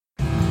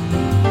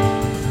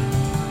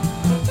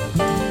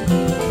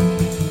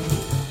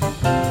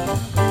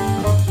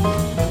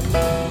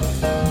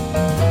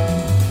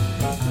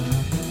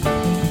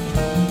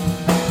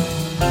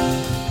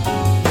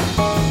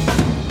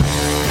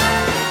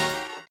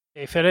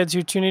Hey, Fedheads,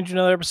 you're tuning into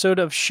another episode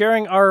of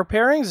Sharing Our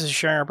Pairings. This is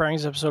Sharing Our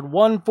Pairings, episode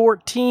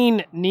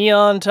 114,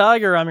 Neon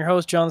Tiger. I'm your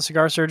host, John the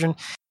Cigar Surgeon.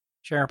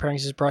 Sharing Our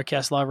Pairings is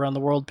broadcast live around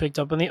the world, picked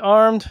up on the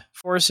Armed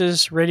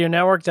Forces Radio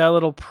Network. That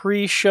little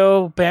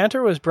pre-show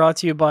banter was brought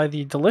to you by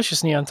the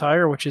delicious Neon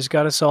Tiger, which has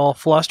got us all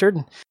flustered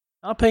and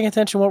not paying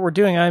attention to what we're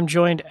doing. I'm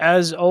joined,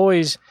 as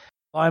always,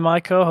 by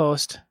my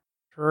co-host,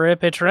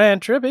 Trippy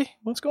Trent. Trippy,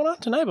 what's going on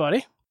tonight,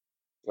 buddy?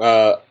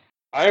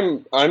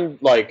 I'm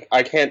like,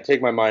 I can't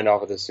take my mind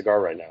off of this cigar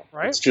right now.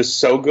 Right? It's just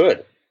so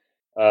good.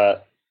 I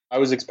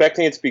was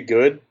expecting it to be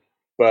good,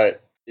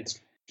 but it's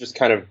just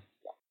kind of,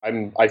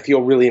 I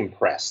feel really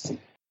impressed.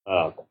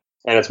 And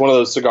it's one of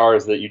those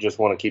cigars that you just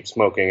want to keep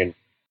smoking and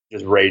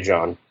just rage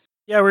on.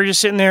 Yeah, we were just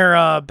sitting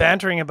there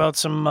bantering about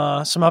some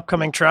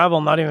upcoming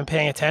travel, not even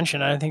paying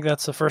attention. I think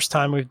that's the first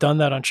time we've done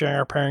that on Sharing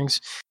Our Pairings.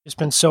 Just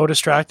been so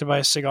distracted by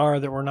a cigar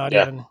that we're not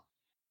even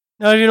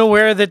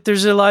aware that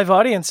there's a live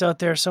audience out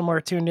there somewhere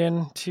tuned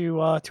in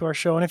to our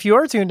show. And if you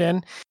are tuned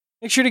in,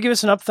 make sure to give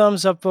us an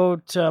thumbs up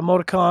vote,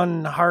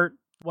 emoticon, heart,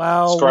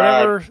 wow,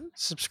 whatever,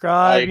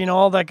 subscribe, like,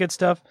 all that good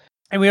stuff.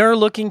 And we are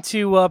looking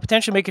to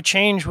potentially make a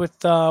change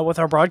with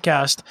our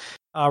broadcast.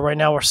 Right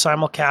now we're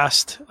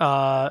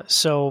simulcast.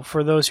 So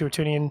for those who are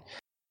tuning in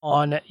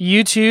on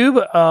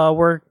YouTube,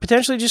 we're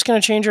potentially just going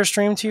to change our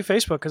stream to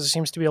Facebook because it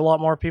seems to be a lot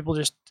more people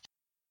just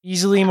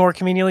easily, more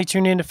conveniently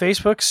tuned into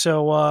Facebook.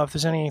 So if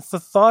there's any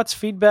thoughts,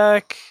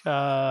 feedback,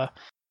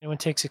 anyone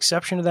takes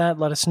exception to that,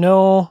 let us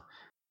know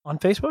on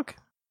Facebook,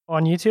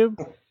 on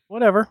YouTube,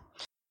 whatever.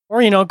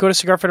 Or, go to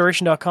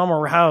cigarfederation.com where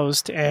we're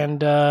housed and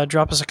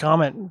drop us a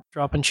comment,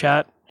 drop in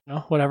chat,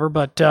 whatever.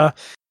 But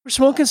we're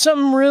smoking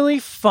something really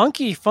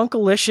funky,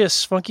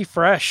 funkalicious, funky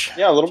fresh.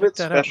 Yeah, a little bit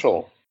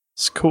special.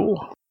 It's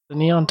cool. The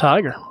Neon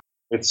Tiger.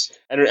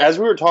 And as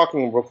we were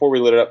talking before we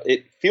lit it up,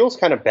 it feels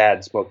kind of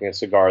bad smoking a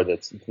cigar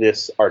that's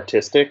this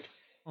artistic,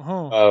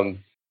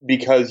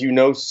 because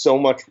so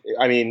much.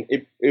 I mean,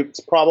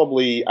 it's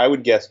probably, I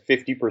would guess,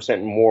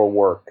 50% more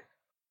work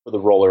for the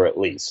roller at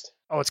least.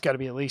 Oh, it's got to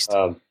be at least.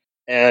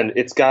 And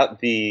it's got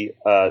the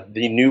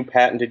new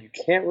patented. You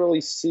can't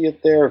really see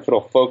it there. If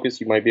it'll focus,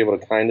 you might be able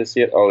to kind of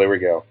see it. Oh, there we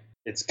go.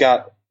 It's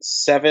got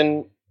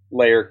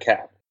 7-layer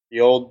cap.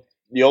 The old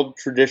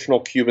traditional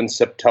Cuban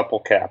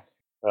septuple cap.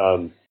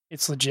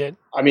 It's legit.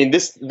 I mean,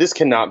 this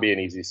cannot be an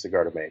easy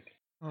cigar to make.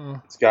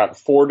 It's got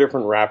 4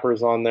 different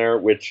wrappers on there,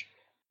 which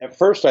at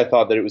first I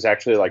thought that it was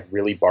actually like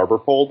really barber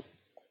pulled.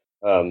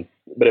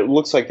 But it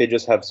looks like they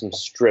just have some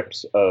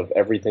strips of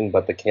everything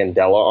but the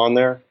candela on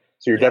there.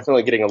 So you're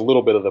definitely getting a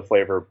little bit of the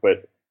flavor,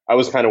 but I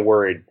was kind of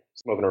worried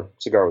smoking a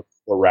cigar with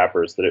 4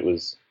 wrappers that it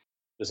was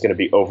just going to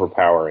be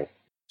overpowering.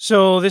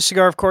 So this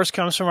cigar, of course,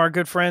 comes from our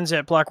good friends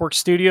at Blackwork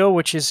Studio,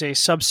 which is a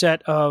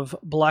subset of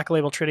Black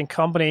Label Trading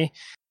Company.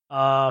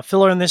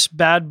 Filler in this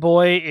bad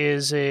boy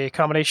is a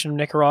combination of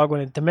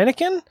Nicaraguan and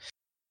Dominican.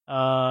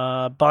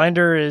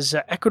 Binder is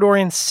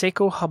Ecuadorian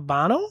Seco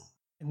Habano.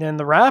 And then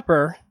the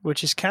wrapper,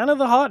 which is kind of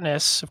the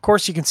hotness. Of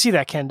course, you can see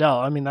that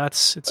candela. I mean,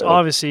 it's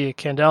obviously a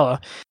candela.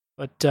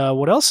 But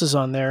what else is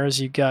on there is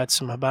you've got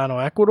some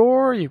Habano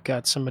Ecuador, you've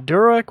got some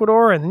Maduro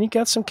Ecuador, and then you've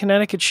got some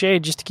Connecticut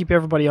Shade, just to keep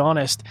everybody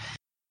honest.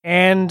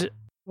 And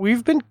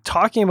we've been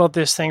talking about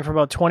this thing for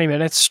about 20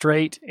 minutes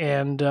straight,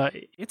 and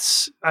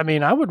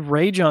I would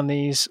rage on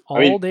these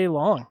all day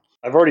long.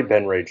 I've already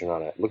been raging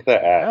on it. Look at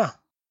that ash.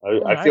 Yeah.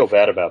 I feel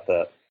bad about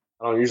that.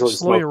 I don't usually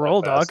slow your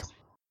roll, dog.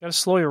 Gotta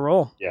slow your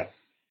roll. Yeah.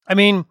 I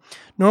mean,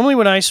 normally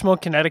when I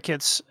smoke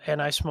Connecticut's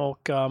and I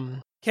smoke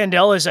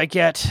Candelas, I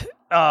get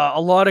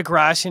a lot of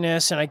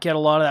grassiness and I get a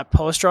lot of that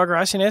post-draw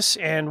grassiness.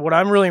 And what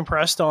I'm really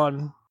impressed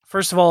on,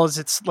 first of all, is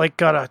it's like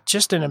got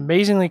just an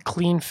amazingly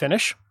clean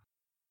finish.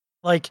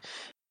 Like,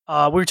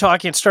 we were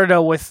talking, it started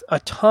out with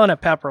a ton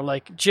of pepper,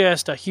 like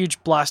just a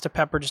huge blast of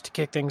pepper just to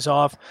kick things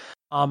off.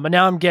 But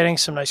now I'm getting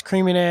some nice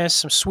creaminess,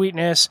 some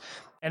sweetness,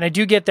 and I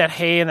do get that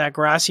hay and that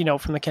grassy note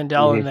from the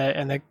candela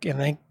and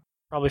the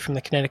probably from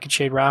the Connecticut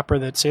Shade wrapper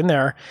that's in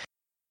there.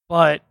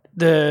 But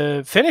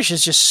the finish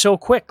is just so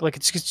quick. Like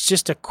it's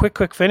just a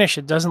quick finish.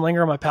 It doesn't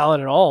linger on my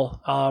palate at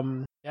all. I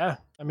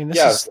mean,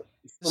 this is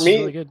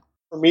really good.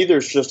 For me,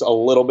 there's just a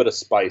little bit of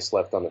spice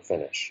left on the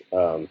finish.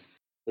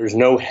 There's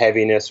no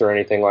heaviness or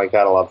anything like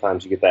that. A lot of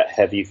times you get that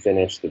heavy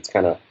finish that's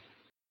kind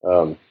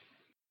of,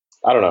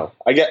 I don't know.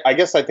 I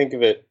guess I think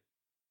of it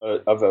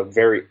of a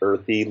very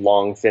earthy,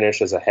 long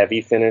finish as a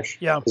heavy finish.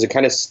 Yeah. Because it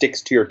kind of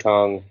sticks to your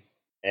tongue,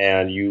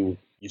 and you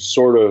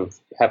sort of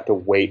have to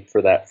wait for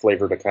that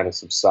flavor to kind of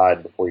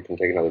subside before you can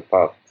take another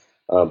puff.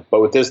 But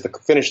with this, the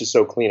finish is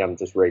so clean, I'm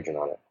just raging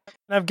on it.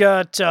 I've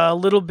got a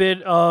little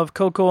bit of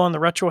cocoa on the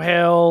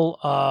retrohale,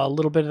 a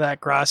little bit of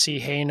that grassy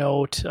hay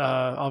note,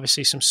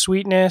 obviously some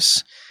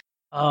sweetness.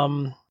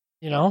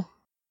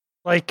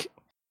 Like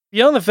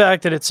beyond the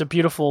fact that it's a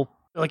beautiful,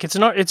 like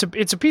it's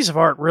a piece of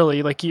art,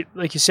 really. Like you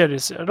said,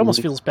 it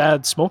almost feels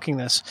bad smoking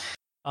this.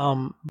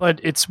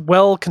 But it's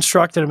well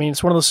constructed. I mean,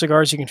 it's one of those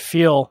cigars you can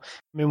feel.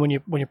 I mean, when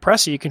you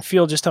press it, you can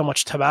feel just how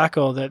much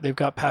tobacco that they've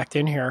got packed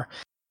in here.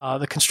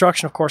 The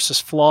construction, of course, is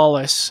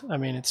flawless. I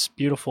mean, it's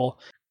beautiful.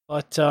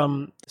 But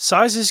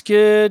size is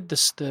good.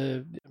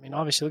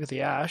 Obviously, look at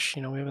the ash.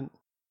 We haven't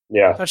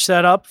touched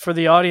that up for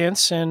the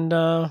audience,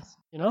 and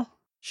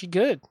she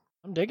good.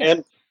 I'm digging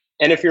it.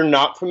 And if you're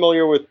not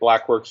familiar with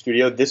Blackwork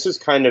Studio, this is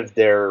kind of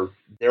their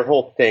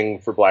whole thing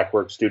for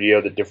Blackwork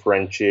Studio that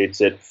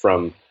differentiates it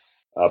from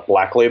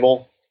Black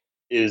Label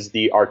is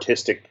the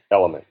artistic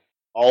element.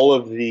 All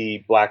of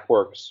the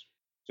Blackworks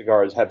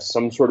cigars have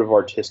some sort of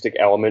artistic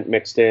element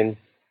mixed in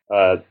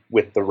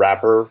with the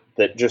wrapper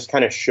that just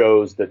kind of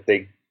shows that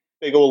they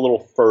go a little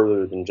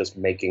further than just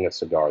making a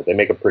cigar. They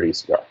make a pretty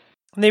cigar.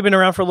 And they've been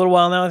around for a little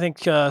while now, I think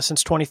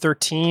since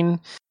 2013.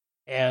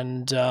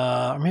 And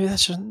maybe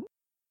that's just...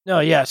 No,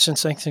 yeah,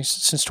 since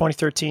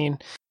 2013.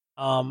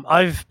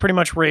 I've pretty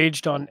much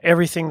raged on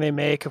everything they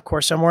make. Of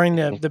course, I'm wearing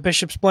the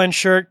Bishop's Blend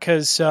shirt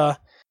because,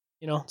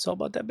 it's all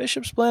about that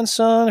Bishop's Blend,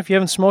 son. If you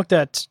haven't smoked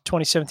that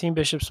 2017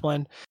 Bishop's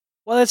Blend,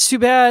 well, that's too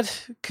bad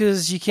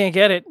because you can't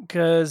get it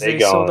because they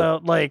sold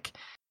out. Like,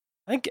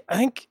 I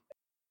think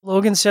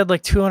Logan said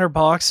like 200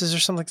 boxes or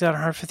something like that.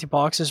 150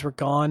 boxes were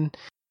gone.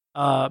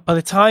 By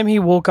the time he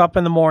woke up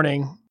in the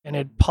morning and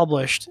had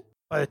published,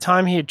 by the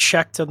time he had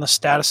checked on the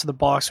status of the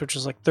box, which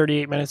was like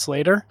 38 minutes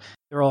later,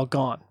 they're all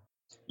gone.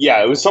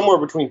 Yeah, it was somewhere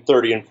between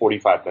 30 and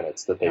 45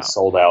 minutes that they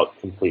sold out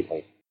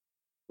completely,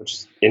 which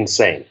is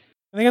insane.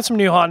 They got some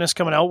new hotness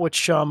coming out,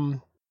 which, I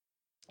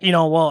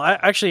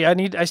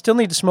still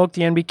need to smoke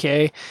the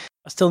NBK.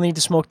 I still need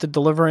to smoke the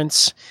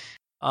Deliverance.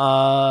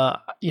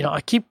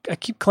 I keep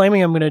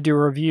claiming I'm going to do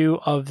a review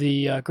of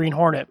the Green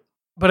Hornet,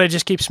 but I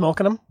just keep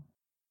smoking them.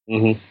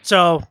 Mm-hmm.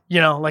 So,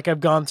 I've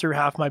gone through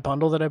half my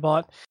bundle that I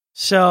bought.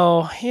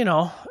 So,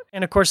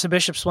 and of course the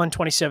Bishop's Blend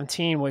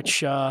 2017,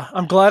 which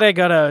I'm glad I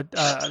got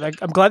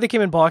I'm glad they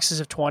came in boxes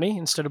of 20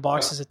 instead of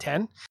boxes of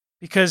 10,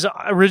 because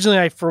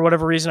originally for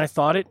whatever reason, I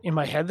thought it in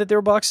my head that they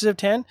were boxes of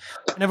 10,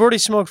 and I've already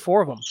smoked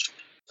 4 of them.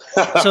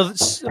 So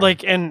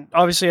and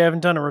obviously I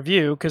haven't done a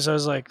review because I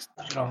was like,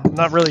 I'm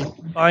not really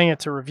buying it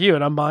to review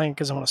it. I'm buying it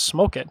because I want to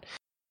smoke it.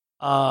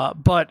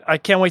 But I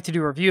can't wait to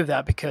do a review of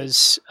that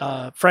because,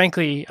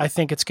 frankly, I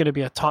think it's going to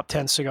be a top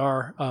 10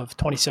 cigar of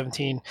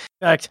 2017. In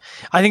fact,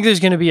 I think there's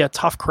going to be a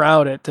tough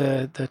crowd at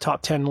the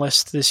top 10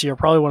 list this year.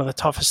 Probably one of the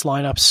toughest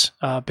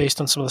lineups,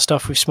 based on some of the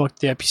stuff we've smoked at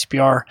the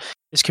IPCPR.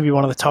 This could be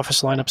one of the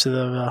toughest lineups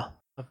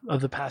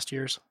of the past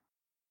years.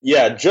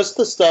 Yeah, just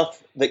the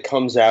stuff that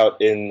comes out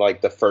in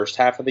like the first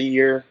half of the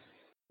year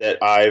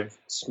that I've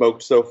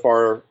smoked so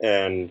far,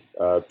 and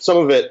some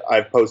of it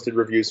I've posted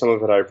reviews, some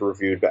of it I've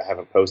reviewed but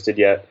haven't posted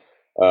yet.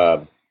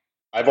 I've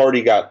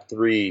already got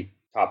 3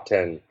 top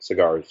 10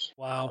 cigars.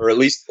 Wow. Or at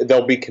least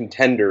they'll be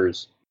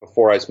contenders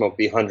before I smoke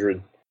the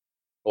 100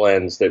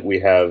 blends that we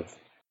have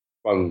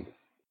from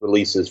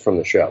releases from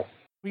the show.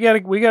 We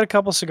got a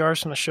couple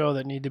cigars from the show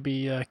that need to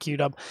be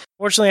queued up.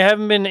 Fortunately, I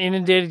haven't been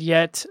inundated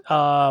yet.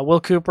 Will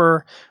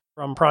Cooper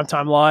from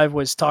Primetime Live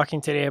was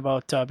talking today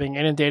about being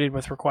inundated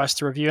with requests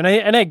to review,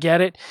 and I get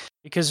it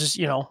because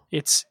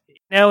it's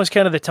now is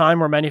kind of the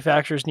time where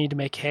manufacturers need to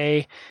make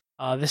hay.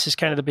 This is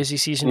kind of the busy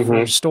season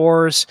for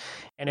stores,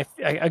 and if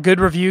a good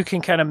review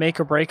can kind of make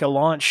or break a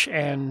launch,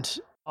 and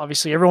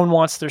obviously everyone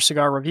wants their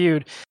cigar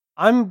reviewed,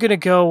 I'm going to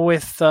go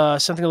with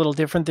something a little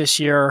different this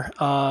year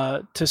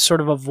to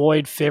sort of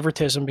avoid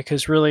favoritism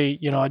because really,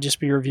 I'd just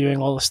be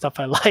reviewing all the stuff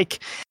I like.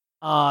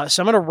 So I'm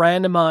going to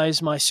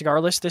randomize my cigar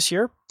list this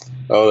year.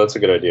 Oh, that's a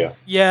good idea.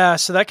 Yeah,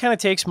 so that kind of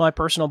takes my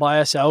personal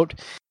bias out.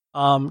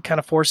 Kind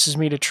of forces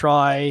me to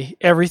try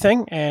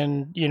everything,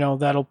 and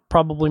that'll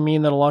probably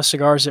mean that a lot of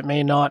cigars that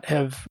may not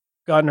have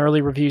gotten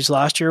early reviews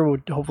last year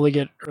would hopefully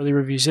get early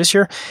reviews this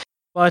year.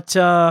 But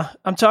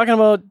I'm talking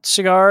about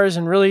cigars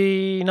and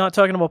really not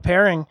talking about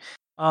pairing.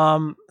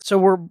 So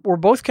we're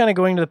both kind of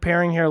going to the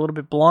pairing here a little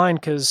bit blind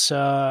because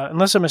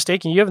unless I'm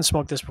mistaken, you haven't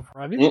smoked this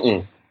before, have you?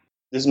 Mm-mm.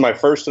 This is my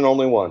first and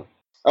only one.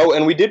 Oh,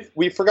 and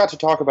we forgot to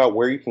talk about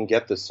where you can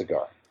get this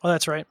cigar. Oh,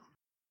 that's right.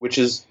 Which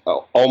is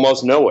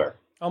almost nowhere.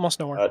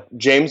 Almost nowhere.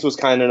 James was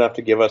kind enough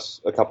to give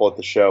us a couple at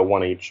the show,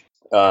 one each.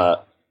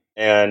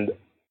 And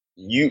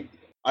he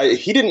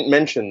didn't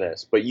mention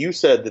this, but you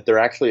said that they're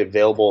actually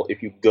available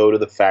if you go to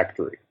the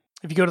factory.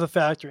 If you go to the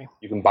factory,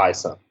 you can buy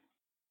some.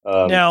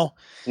 Now,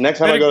 next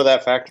time I go to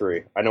that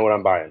factory, I know what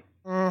I'm buying.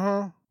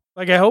 Mm-hmm.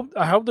 Like I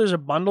hope there's a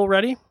bundle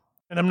ready,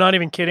 and I'm not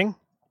even kidding,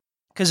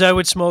 because I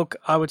would smoke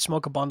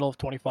a bundle of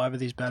 25 of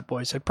these bad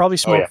boys. I'd probably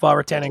smoke 5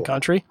 or 10 in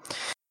country, and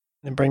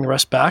then bring the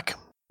rest back.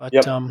 But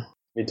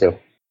me too.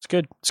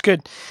 It's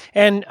good.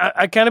 And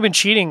I kind of been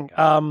cheating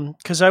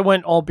because I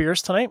went all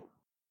beers tonight.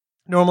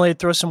 Normally I'd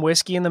throw some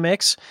whiskey in the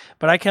mix,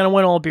 but I kind of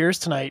went all beers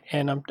tonight,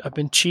 and I've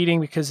been cheating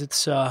because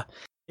it's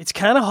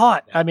kind of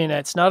hot. I mean,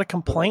 it's not a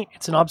complaint;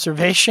 it's an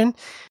observation.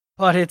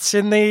 But it's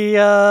in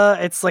the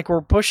it's like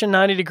we're pushing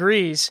 90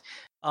 degrees,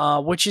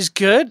 which is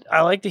good.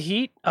 I like the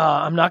heat.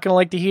 I'm not going to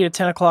like the heat at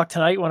 10 o'clock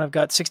tonight when I've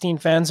got 16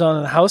 fans on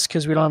in the house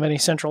because we don't have any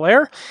central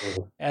air,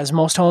 as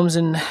most homes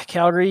in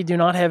Calgary do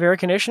not have air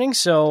conditioning.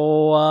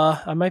 So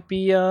I might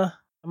be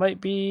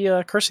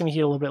cursing the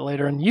heat a little bit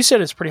later. And you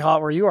said it's pretty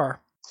hot where you are.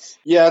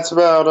 Yeah, it's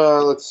about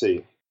let's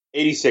see,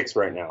 86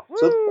 right now.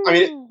 So I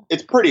mean,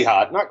 it's pretty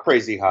hot, not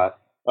crazy hot.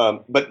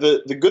 But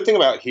the good thing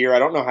about here, I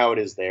don't know how it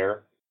is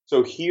there.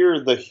 So here,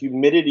 the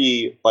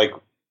humidity, like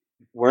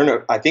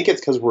I think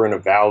it's because we're in a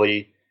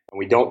valley and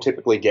we don't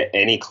typically get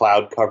any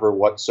cloud cover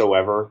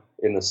whatsoever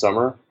in the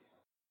summer.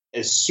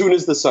 As soon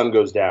as the sun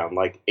goes down,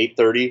 like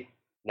 8:30,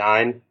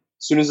 9, as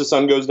soon as the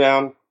sun goes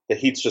down, the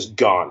heat's just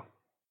gone.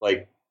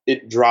 Like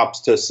it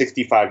drops to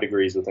 65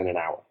 degrees within an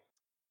hour,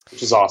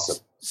 which is awesome.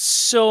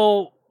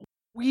 So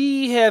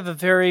we have a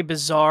very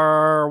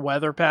bizarre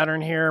weather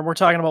pattern here. We're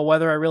talking about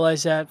weather. I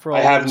realize that for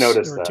all of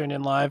those who are tuned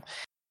in live.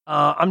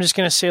 I'm just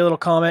going to say a little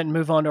comment and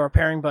move on to our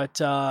pairing, but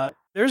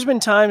there's been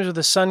times where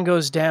the sun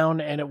goes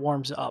down and it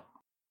warms up.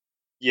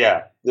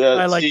 Yeah.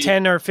 By like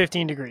 10 or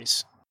 15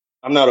 degrees.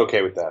 I'm not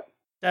okay with that.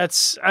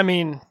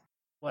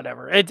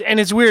 Whatever. And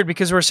it's weird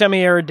because we're a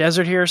semi-arid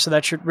desert here, so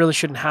that really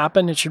shouldn't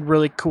happen. It should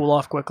really cool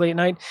off quickly at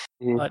night.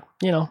 Mm-hmm. But,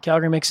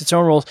 Calgary makes its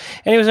own rules.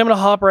 Anyways, I'm going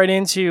to hop right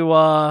into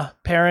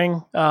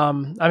pairing.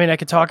 I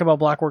could talk about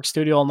Blackwork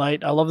Studio all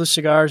night. I love the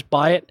cigars.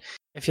 Buy it.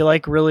 If you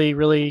like really,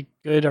 really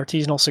good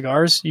artisanal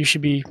cigars, you should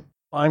be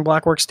buying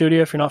Blackwork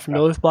Studio. If you're not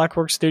familiar with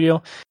Blackwork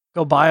Studio,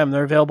 go buy them.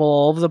 They're available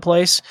all over the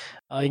place.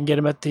 You can get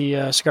them at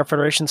the Cigar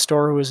Federation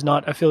store, who is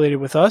not affiliated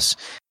with us.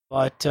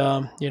 But,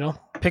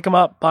 pick them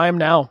up. Buy them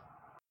now.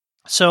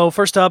 So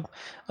first up,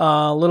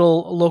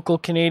 little local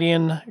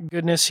Canadian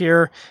goodness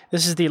here.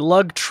 This is the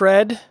Lug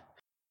Tread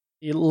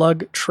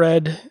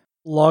Lagered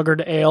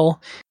Ale,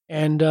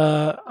 and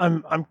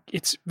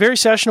it's very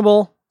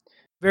sessionable,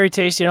 very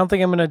tasty. I don't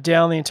think I'm going to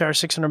down the entire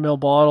 600 ml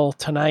bottle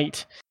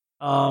tonight.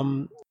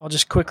 I'll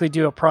just quickly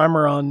do a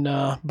primer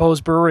on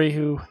Beau's Brewery,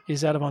 who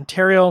is out of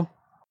Ontario.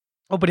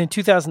 Opened in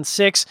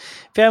 2006,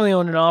 family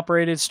owned and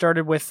operated.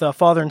 Started with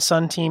father and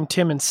son team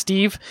Tim and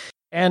Steve,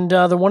 and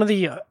they're one of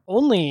the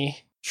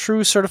only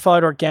true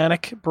certified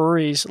organic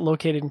breweries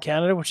located in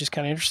Canada, which is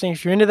kind of interesting.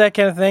 If you're into that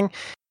kind of thing,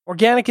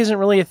 organic isn't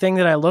really a thing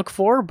that I look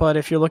for, but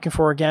if you're looking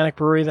for organic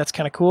brewery, that's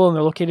kind of cool. And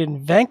they're located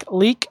in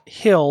Vankleek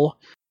Hill,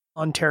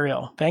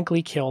 Ontario.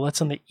 Vankleek Hill.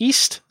 That's on the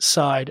east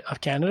side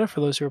of Canada, for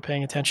those who are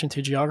paying attention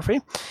to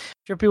geography.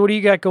 Drippy, what do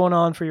you got going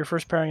on for your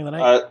first pairing of the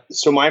night?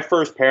 So my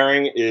first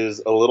pairing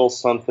is a little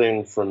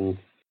something from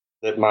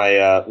that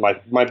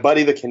my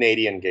buddy the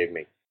Canadian gave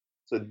me.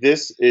 So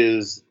this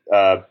is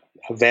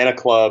Havana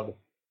Club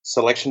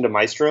Selection de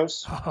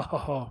Maestros.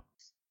 Oh.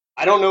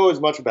 I don't know as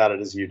much about it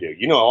as you do.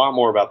 You know a lot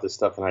more about this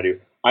stuff than I do.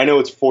 I know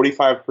it's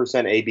 45%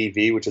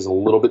 ABV, which is a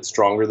little bit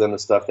stronger than the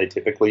stuff they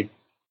typically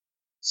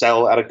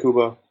sell out of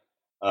Cuba.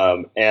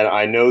 And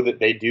I know that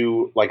they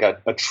do like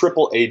a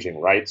triple aging,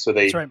 right? So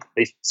they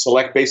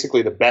select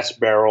basically the best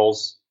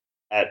barrels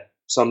at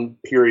some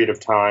period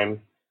of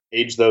time,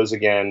 age those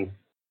again,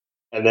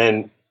 and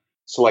then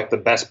select the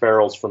best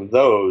barrels from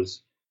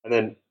those. And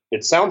then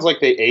it sounds like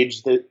they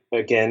aged it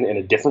again in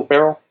a different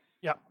barrel.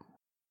 Yeah.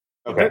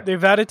 Okay. They've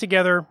vatted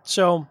together.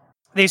 So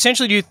they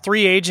essentially do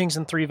 3 agings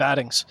and 3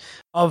 vattings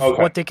of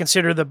what they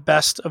consider the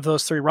best of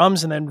those 3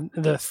 rums. And then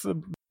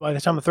by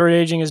the time the 3rd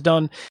aging is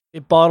done, they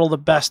bottle the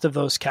best of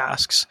those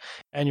casks.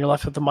 And you're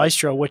left with the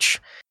Maestro,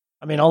 which,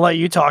 I'll let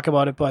you talk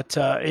about it, but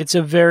it's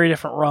a very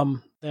different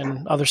rum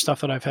than other stuff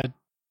that I've had.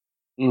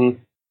 Mm-hmm.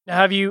 Now,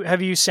 have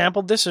you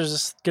sampled this, or is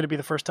this going to be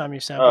the first time you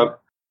sampled it?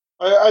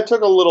 I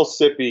took a little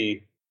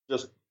sippy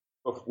just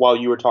while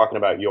you were talking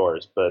about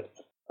yours, but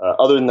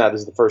other than that,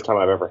 this is the first time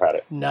I've ever had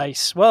it.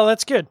 Nice. Well,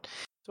 that's good.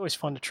 It's always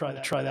fun to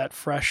try that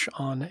fresh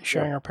on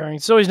Sharing Our Pairings.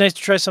 It's always nice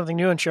to try something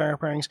new on Sharing Our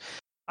Pairings.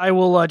 I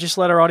will just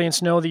let our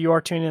audience know that you are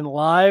tuning in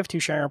live to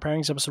Sharing Our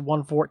Pairings, episode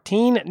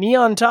 114,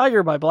 Neon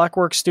Tiger by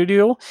Blackwork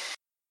Studio,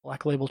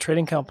 Black Label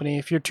Trading Company.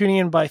 If you're tuning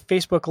in by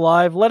Facebook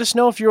Live, let us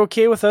know if you're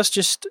okay with us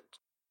just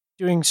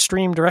doing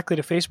stream directly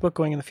to Facebook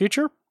going in the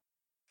future.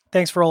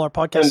 Thanks for all our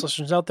podcast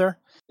listeners out there.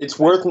 It's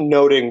worth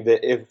noting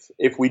that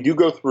if we do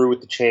go through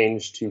with the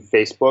change to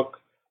Facebook,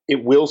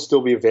 it will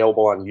still be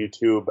available on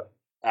YouTube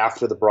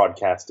after the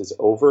broadcast is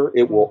over.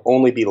 It will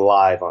only be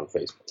live on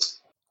Facebook.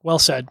 Well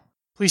said.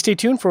 Please stay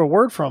tuned for a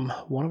word from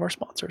one of our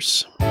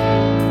sponsors.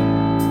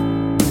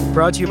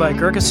 Brought to you by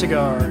Gurkha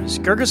Cigars.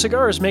 Gurkha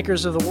Cigars,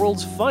 makers of the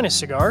world's finest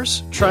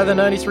cigars. Try the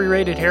 93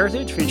 rated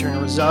Heritage, featuring a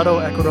Rosado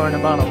Ecuadorian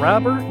Habano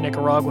wrapper,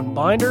 Nicaraguan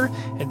binder,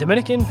 and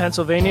Dominican,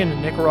 Pennsylvanian,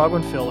 and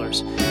Nicaraguan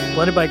fillers.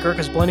 Blended by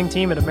Gurkha's blending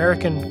team at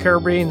American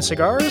Caribbean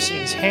Cigars,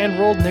 it is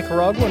hand-rolled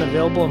Nicaraguan,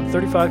 available in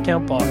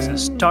 35-count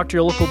boxes. Talk to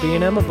your local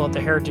B&M about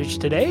the Heritage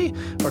today,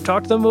 or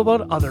talk to them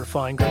about other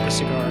fine Gurkha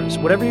cigars.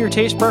 Whatever your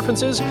taste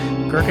preferences,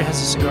 Gurkha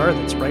has a cigar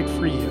that's right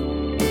for you.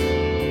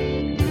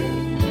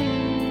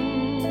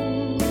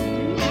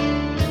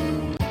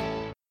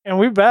 And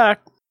we're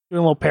back doing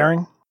a little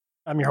pairing.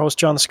 I'm your host,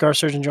 John the Cigar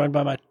Surgeon, joined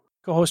by my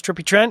co-host,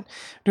 Trippy Trent,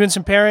 doing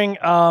some pairing.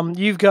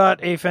 You've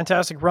got a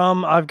fantastic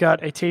rum. I've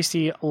got a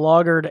tasty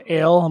lagered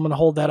ale. I'm going to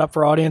hold that up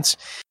for audience.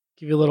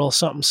 Give you a little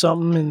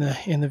something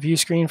in the view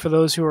screen for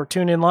those who are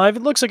tuned in live.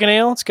 It looks like an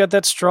ale. It's got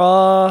that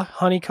straw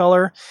honey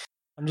color.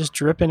 I'm just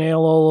dripping ale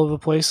all over the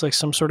place like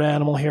some sort of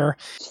animal here.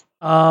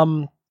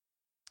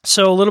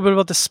 So a little bit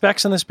about the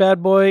specs on this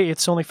bad boy.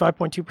 It's only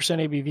 5.2%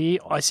 ABV.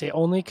 I say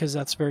only because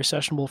that's very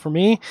sessionable for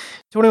me.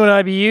 21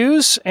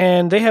 IBUs,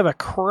 and they have a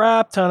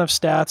crap ton of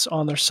stats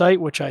on their site,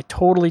 which I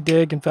totally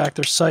dig. In fact,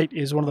 their site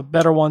is one of the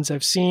better ones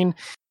I've seen.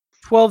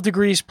 12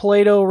 degrees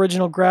Plato,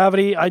 original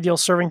gravity, ideal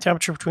serving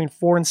temperature between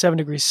 4 and 7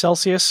 degrees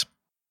Celsius.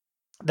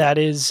 That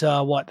is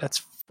That's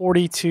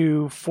 40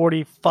 to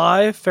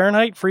 45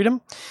 Fahrenheit,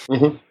 freedom.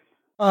 Mm-hmm.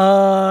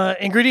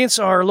 Ingredients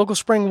are local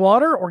spring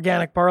water,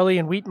 organic barley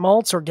and wheat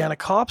malts,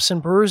 organic hops,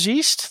 and brewer's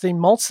yeast. The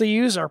malts they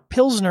use are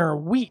Pilsner,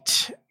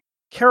 wheat,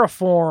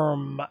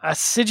 Cariform,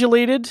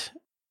 acidulated.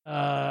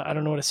 I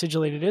don't know what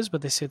acidulated is,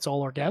 but they say it's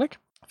all organic.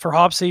 For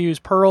hops, they use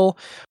Pearl,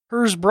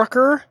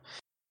 Hersbrucker,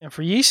 and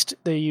for yeast,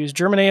 they use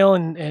German ale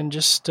and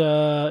just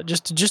a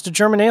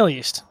German ale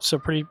yeast. So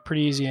pretty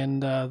easy.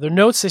 And their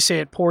notes, they say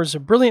it pours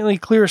a brilliantly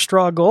clear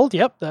straw gold.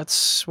 Yep,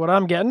 that's what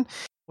I'm getting.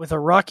 With a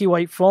rocky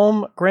white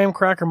foam, graham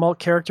cracker malt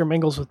character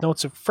mingles with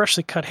notes of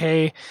freshly cut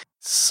hay,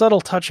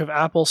 subtle touch of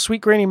apple,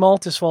 sweet grainy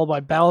malt is followed by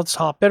balanced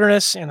hop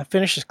bitterness, and the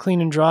finish is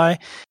clean and dry.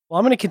 Well,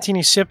 I'm going to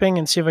continue sipping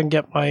and see if I can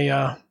get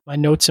my my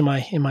notes in my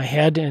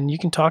head, and you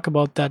can talk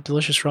about that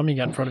delicious rum you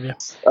got in front of you.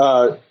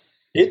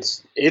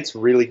 It's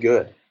really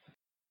good.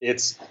 It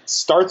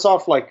starts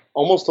off like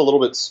almost a little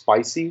bit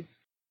spicy,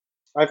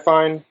 I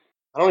find.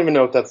 I don't even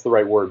know if that's the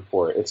right word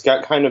for it. It's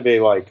got kind of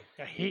a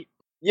heat.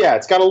 Yeah,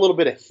 it's got a little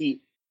bit of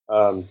heat.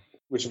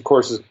 Which of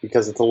course is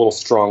because it's a little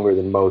stronger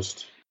than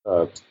most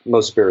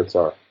spirits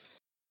are.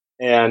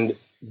 And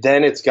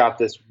then it's got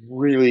this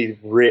really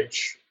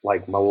rich,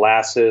 like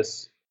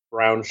molasses,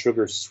 brown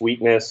sugar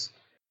sweetness,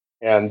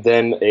 and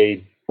then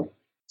a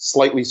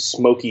slightly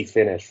smoky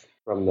finish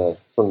from the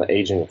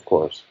aging, of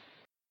course.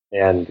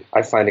 And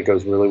I find it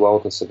goes really well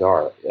with the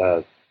cigar.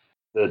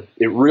 It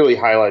really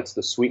highlights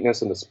the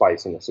sweetness and the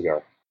spice in the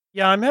cigar.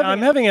 Yeah, I'm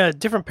having a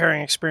different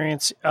pairing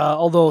experience,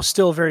 although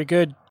still very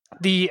good.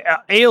 The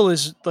ale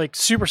is like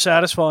super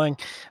satisfying.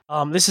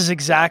 This is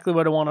exactly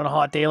what I want on a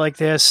hot day like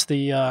this.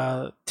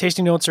 The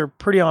tasting notes are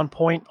pretty on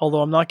point,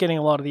 although I'm not getting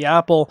a lot of the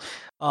apple.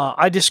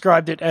 I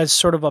described it as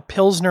sort of a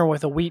Pilsner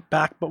with a wheat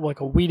like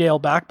a wheat ale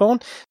backbone.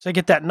 So I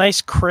get that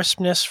nice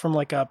crispness from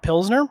like a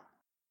Pilsner,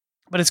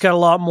 but it's got a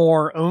lot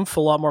more oomph,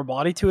 a lot more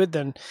body to it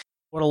than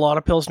what a lot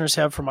of Pilsners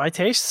have for my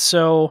taste.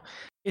 So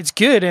it's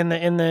good, and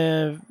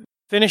the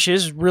finish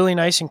is really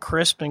nice and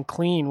crisp and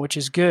clean, which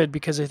is good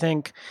because I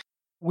think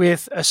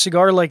with a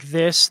cigar like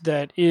this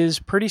that is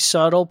pretty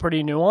subtle,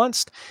 pretty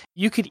nuanced,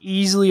 you could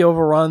easily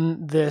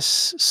overrun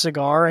this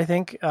cigar. I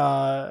think,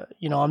 I'm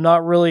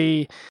not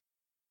really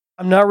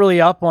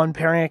up on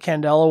pairing a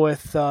Candela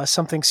with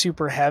something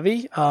super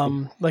heavy.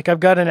 Like I've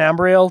got an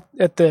amber ale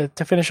to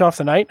finish off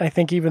the night. I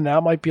think even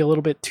that might be a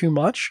little bit too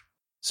much.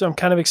 So I'm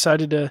kind of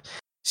excited to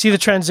see the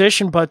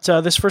transition, but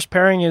this first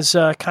pairing is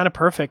kind of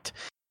perfect.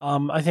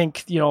 I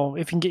think, if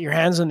you can get your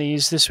hands on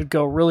these, this would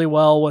go really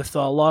well with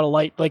a lot of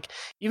light, like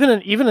even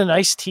an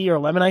iced tea or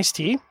lemon iced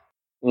tea,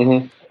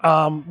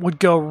 would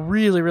go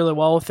really, really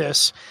well with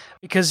this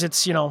because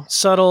it's,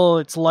 subtle,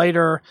 it's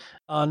lighter,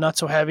 not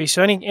so heavy.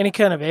 So any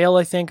kind of ale,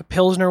 I think a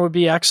Pilsner would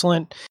be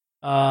excellent.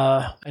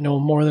 I know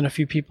more than a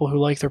few people who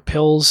like their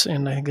pills,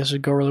 and I think this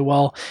would go really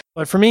well.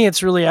 But for me,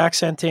 it's really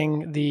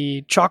accenting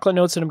the chocolate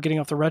notes that I'm getting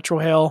off the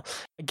retrohale.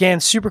 Again,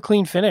 super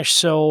clean finish.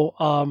 So,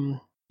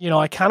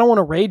 I kind of want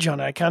to rage on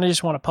it. I kind of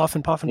just want to puff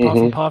and puff and puff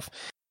and puff.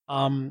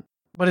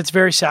 But it's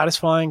very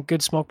satisfying.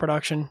 Good smoke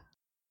production.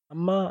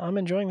 I'm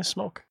enjoying the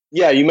smoke.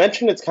 Yeah, you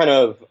mentioned it's kind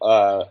of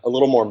a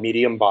little more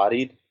medium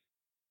bodied,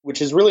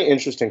 which is really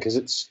interesting because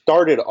it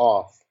started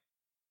off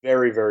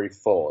very, very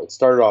full. It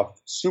started off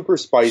super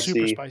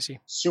spicy,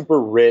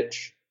 super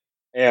rich,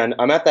 and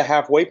I'm at the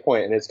halfway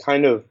point, and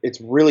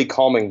it's really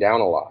calming down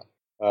a lot,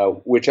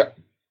 which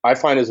I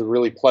find is a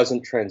really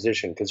pleasant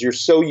transition because you're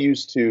so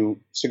used to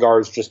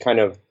cigars just kind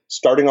of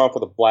starting off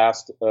with a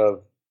blast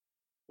of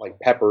like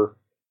pepper,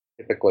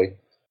 typically,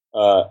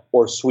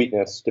 or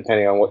sweetness,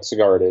 depending on what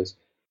cigar it is.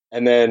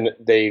 And then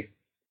they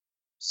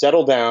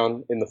settle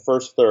down in the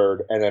first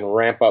third and then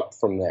ramp up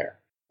from there.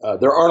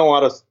 There aren't a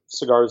lot of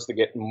cigars that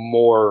get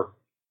more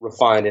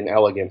refined and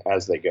elegant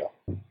as they go,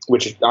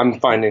 which I'm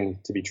finding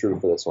to be true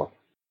for this one.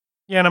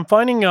 Yeah, and I'm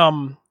finding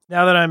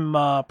now that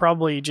I'm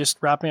probably just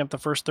wrapping up the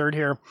first third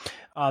here,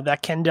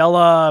 that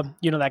Candela,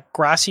 that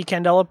grassy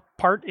Candela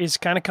part is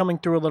kind of coming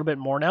through a little bit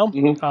more now.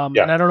 And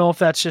I don't know if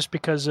that's just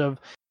because of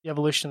the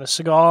evolution of the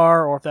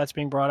cigar or if that's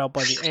being brought out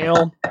by the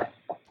ale.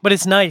 But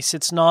it's nice.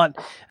 It's not,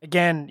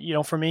 again,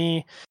 for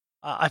me,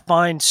 I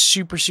find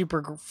super,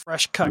 super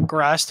fresh cut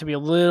grass to be a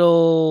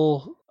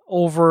little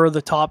over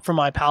the top for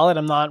my palate.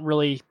 I'm not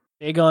really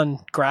big on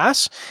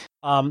grass.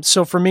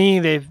 So for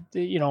me,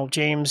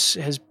 James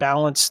has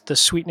balanced the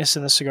sweetness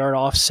in the cigar to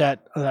offset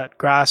that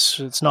grass.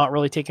 So it's not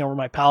really taking over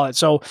my palate.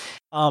 So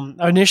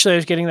initially I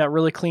was getting that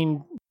really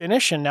clean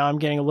finish, and now I'm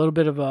getting a little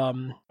bit of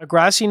a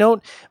grassy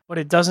note, but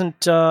it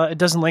doesn't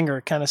linger.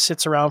 It kind of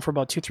sits around for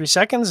about 2-3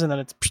 seconds, and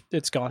then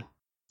it's gone.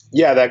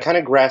 Yeah, that kind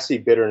of grassy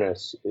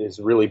bitterness is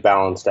really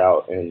balanced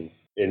out in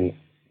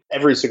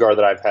every cigar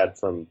that I've had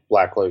from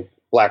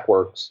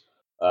Blackworks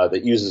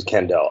that uses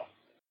Candela.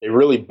 they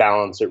really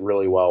balance it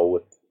really well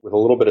with a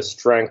little bit of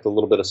strength, a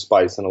little bit of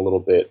spice, and a little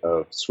bit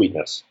of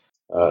sweetness.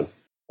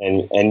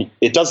 And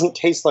it doesn't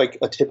taste like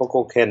a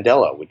typical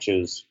Candela, which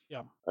is,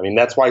 I mean,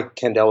 that's why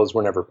Candelas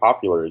were never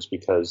popular, is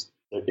because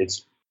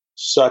it's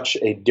such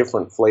a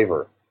different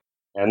flavor.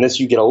 And this,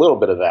 you get a little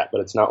bit of that,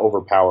 but it's not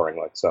overpowering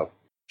like so.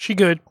 She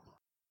good.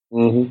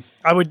 Mm-hmm.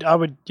 I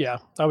would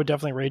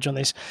definitely rage on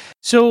these.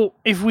 So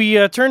if we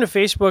turn to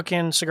Facebook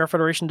and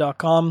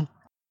cigarfederation.com,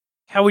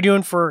 how are we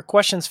doing for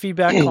questions,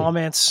 feedback,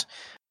 comments,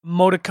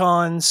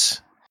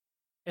 emoticons,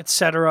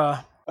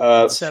 etc.,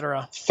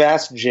 etc.?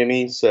 Fast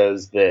Jimmy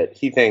says that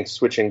he thinks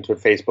switching to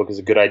Facebook is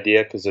a good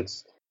idea because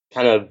it's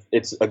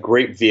a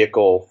great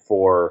vehicle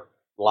for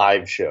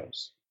live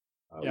shows,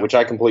 which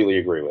I completely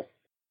agree with.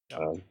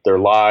 They're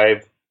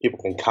live. People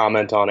can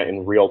comment on it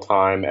in real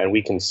time, and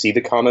we can see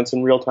the comments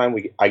in real time.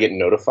 I get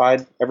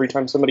notified every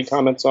time somebody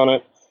comments on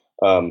it,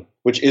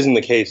 which isn't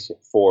the case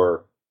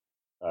for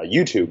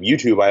YouTube.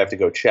 YouTube, I have to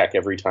go check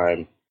every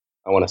time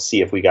I want to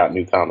see if we got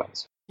new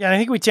comments. Yeah, and I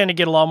think we tend to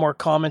get a lot more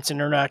comments and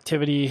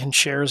interactivity and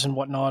shares and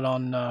whatnot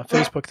on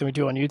Facebook than we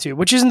do on YouTube,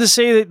 which isn't to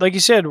say that, like you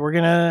said, we're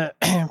going to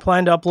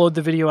plan to upload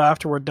the video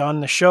after we're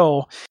done the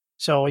show.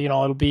 So,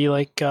 it'll be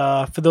like,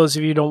 for those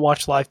of you who don't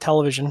watch live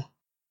television,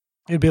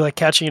 it'd be like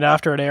catching it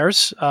after it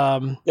airs.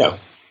 But,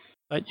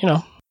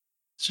 it's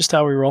just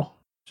how we roll.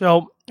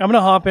 So I'm going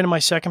to hop into my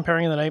second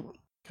pairing of the night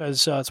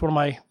because it's one of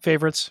my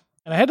favorites.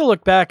 And I had to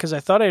look back because I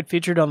thought I had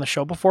featured on the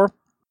show before.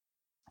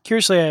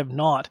 Curiously, I have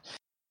not.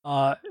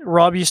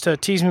 Rob used to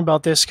tease me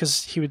about this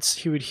because he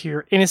would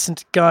hear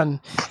Innocent Gun.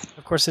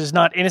 Of course, it is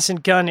not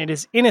Innocent Gun. It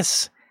is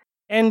Innis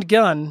and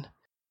Gun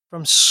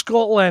from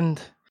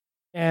Scotland.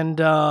 And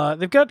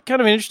they've got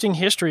kind of an interesting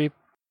history.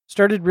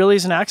 Started really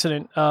as an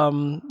accident.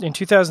 In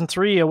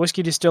 2003, a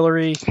whiskey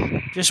distillery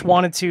just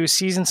wanted to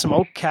season some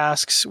oak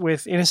casks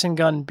with Innocent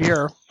Gun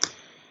beer.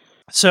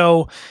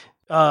 So,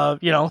 kind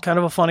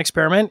of a fun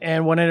experiment.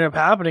 And what ended up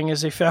happening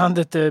is they found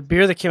that the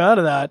beer that came out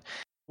of that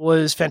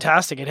was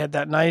fantastic. It had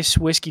that nice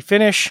whiskey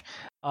finish.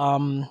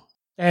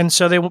 And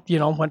so they,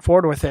 went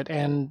forward with it.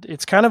 And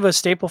it's kind of a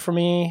staple for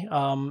me.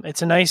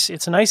 It's a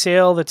nice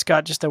ale that's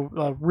got just a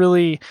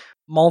really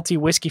malty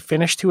whiskey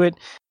finish to it.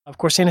 Of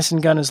course,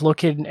 Innocent Gun is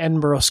located in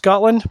Edinburgh,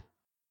 Scotland.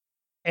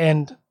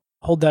 And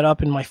hold that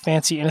up in my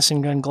fancy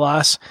Innocent Gun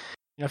glass.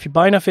 If you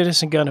buy enough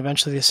Innocent Gun,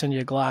 eventually they send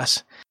you a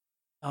glass.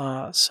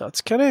 So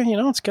it's kind of,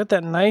 it's got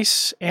that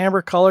nice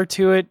amber color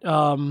to it.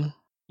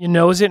 You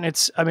nose it, and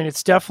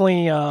it's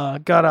definitely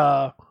got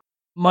a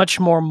much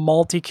more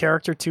malty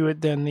character to it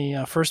than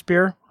the first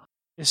beer.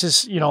 This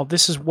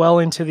is well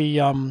into the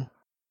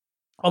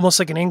almost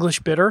like an English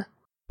bitter.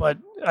 But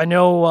I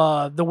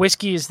know the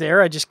whiskey is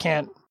there. I just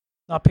can't.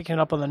 Not picking it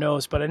up on the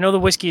nose, but I know the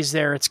whiskey is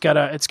there. It's got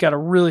a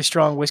really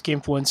strong whiskey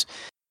influence.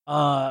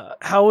 I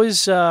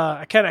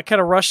kind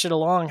of rushed it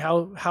along.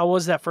 How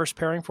was that first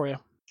pairing for you?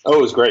 Oh,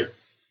 it was great.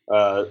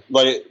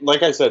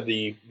 Like I said,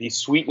 the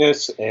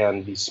sweetness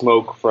and the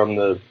smoke from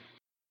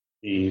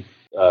the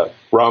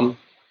rum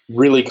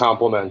really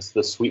complements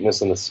the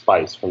sweetness and the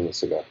spice from the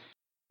cigar.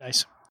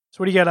 Nice. So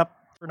what do you got up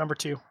for number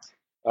 2?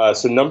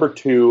 So number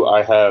 2,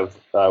 I have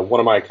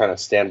one of my kind of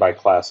standby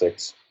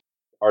classics,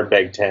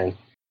 Ardbeg 10.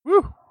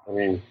 Woo! I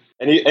mean,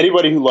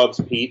 anybody who loves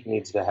peat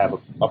needs to have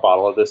a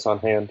bottle of this on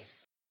hand.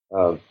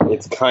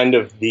 It's kind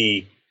of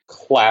the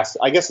class.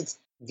 I guess it's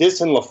this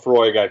and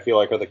Laphroaig, I feel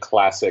like, are the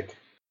classic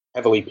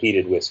heavily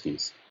peated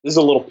whiskeys. This is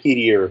a little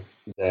peatier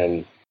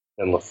than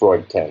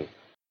Laphroaig 10.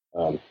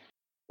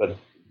 But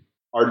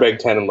Ardbeg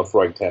 10 and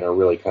Laphroaig 10 are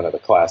really kind of the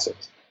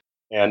classics.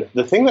 And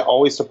the thing that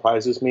always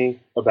surprises me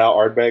about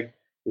Ardbeg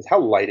is how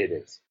light it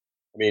is.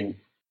 I mean,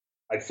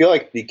 I feel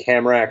like the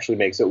camera actually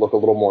makes it look a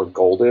little more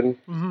golden,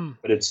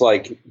 but it's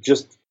like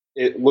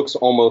it looks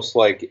almost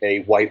like a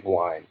white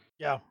wine.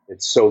 Yeah.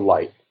 It's so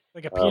light.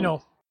 Like a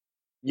Pinot.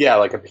 Yeah,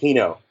 like a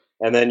Pinot.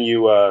 And then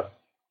you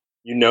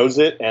nose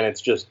it, and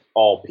it's just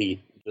all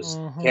peat. Just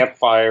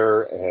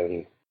campfire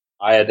and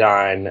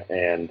iodine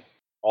and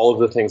all of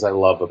the things I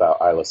love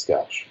about Islay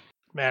Scotch.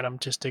 Man, I'm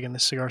just digging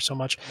this cigar so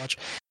much.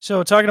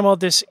 So talking about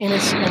this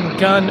Innis and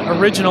Gun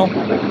original.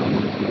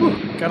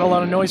 Got a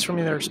lot of noise from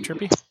you there,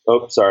 Trippy.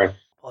 Oh, sorry.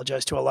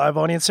 Apologize to a live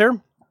audience there.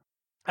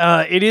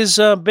 It is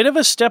a bit of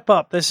a step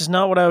up. This is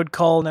not what I would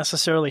call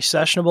necessarily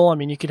sessionable. I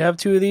mean, you could have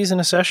 2 of these in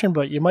a session,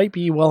 but you might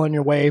be well on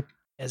your way,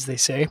 as they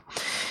say.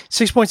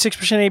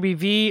 6.6%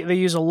 ABV. They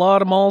use a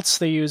lot of malts.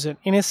 They use an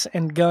Innis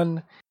and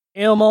Gun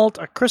ale malt,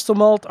 a crystal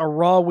malt, a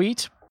raw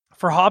wheat.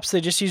 For hops,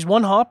 they just use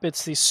one hop.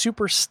 It's the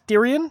Super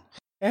Styrian.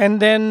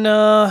 And then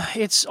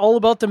it's all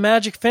about the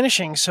magic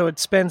finishing. So it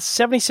spends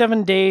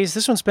 77 days.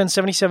 This one spends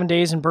 77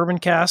 days in bourbon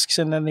casks,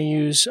 and then they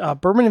use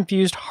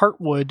bourbon-infused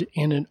heartwood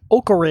in an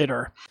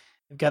oakerator.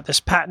 They've got this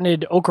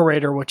patented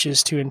oakerator, which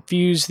is to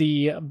infuse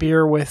the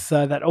beer with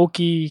that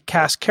oaky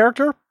cask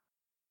character.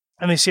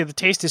 And they say the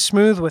taste is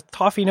smooth with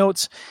toffee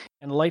notes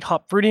and light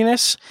hop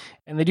fruitiness.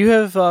 And they do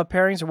have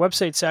pairings. Their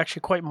website's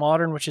actually quite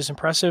modern, which is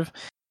impressive.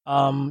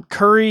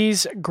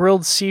 curries,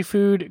 grilled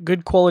seafood,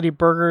 good quality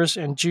burgers,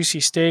 and juicy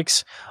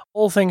steaks.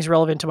 All things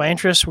relevant to my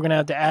interests. We're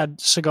going to add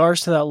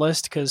cigars to that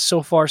list because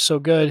so far so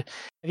good.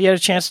 Have you had a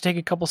chance to take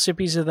a couple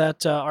sippies of that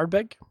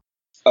Ardbeg?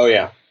 Oh,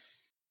 yeah.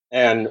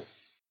 And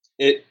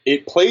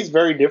it plays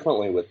very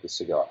differently with the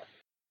cigar.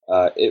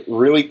 It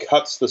really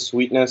cuts the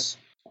sweetness,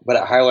 but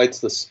it highlights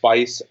the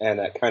spice and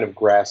that kind of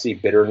grassy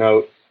bitter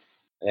note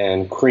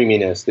and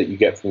creaminess that you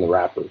get from the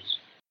wrappers.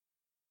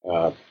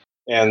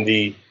 And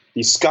the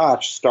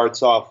Scotch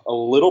starts off a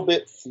little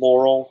bit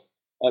floral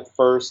at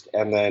first,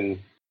 and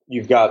then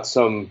you've got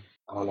some,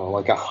 I don't know,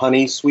 like a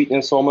honey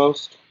sweetness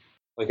almost.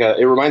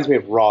 It reminds me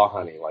of raw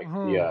honey, like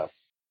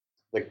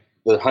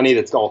the honey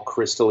that's all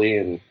crystally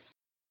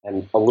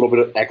and a little bit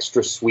of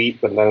extra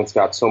sweet, but then it's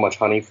got so much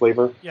honey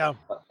flavor. Yeah.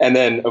 And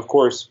then, of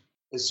course,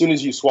 as soon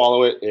as you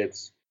swallow it,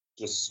 it's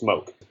just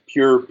smoke.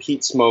 Pure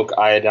peat smoke,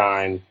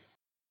 iodine.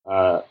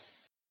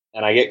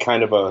 And I get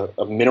kind of a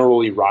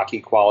minerally rocky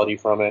quality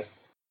from it.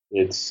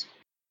 It's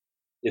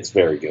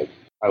very good.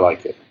 I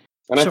like it.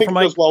 And I think it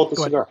goes well with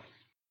the cigar.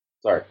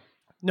 Sorry.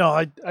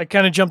 No, I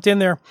kind of jumped in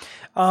there.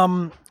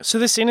 So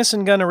this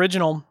Innocent Gun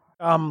Original,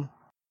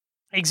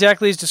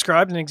 exactly as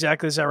described and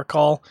exactly as I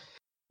recall,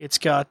 it's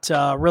got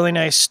really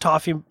nice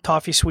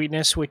toffee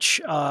sweetness,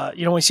 which,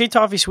 when we say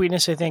toffee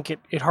sweetness, I think it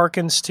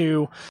harkens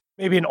to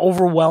maybe an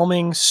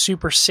overwhelming,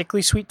 super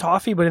sickly sweet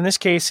toffee. But in this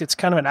case, it's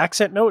kind of an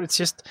accent note. It's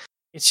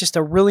just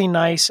a really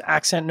nice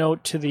accent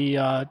note to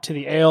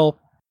the ale.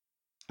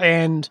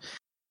 And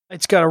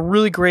it's got a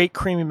really great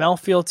creamy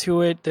mouthfeel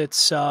to it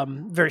that's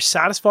very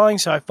satisfying.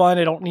 So I find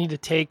I don't need to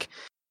take,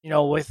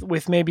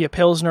 with maybe a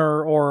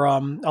Pilsner or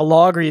a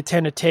lager, you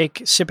tend to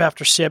take sip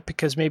after sip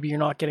because maybe you're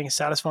not getting a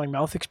satisfying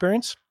mouth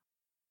experience.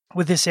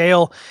 With this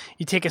ale,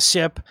 you take a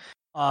sip,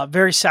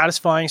 very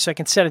satisfying, so I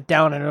can set it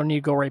down and I don't need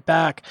to go right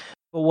back.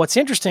 But what's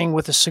interesting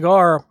with the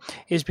cigar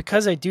is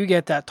because I do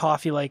get that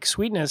toffee-like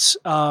sweetness,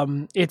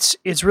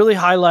 it's really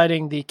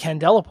highlighting the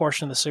Candela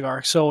portion of the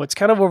cigar. So it's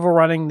kind of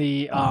overrunning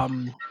the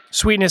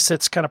sweetness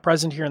that's kind of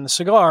present here in the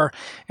cigar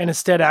and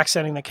instead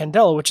accenting the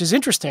Candela, which is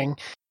interesting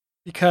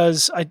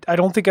because I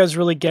don't think I was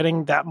really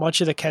getting that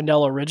much of the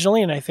Candela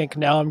originally, and I think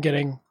now I'm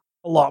getting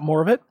a lot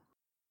more of it.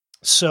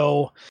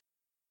 So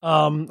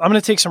I'm going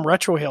to take some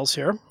retrohales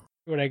here.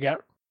 See what I get.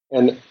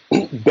 And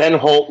Ben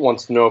Holt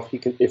wants to know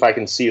if I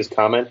can see his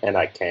comment, and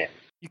I can.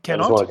 You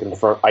cannot? I just want to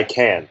confirm. I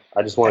can.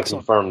 I just want to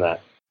confirm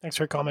that. Thanks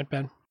for your comment,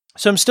 Ben.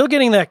 So I'm still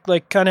getting that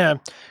kind of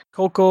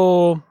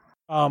cocoa,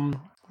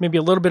 maybe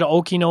a little bit of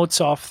oaky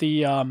notes off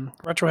the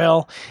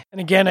retrohale.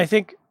 And again, I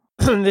think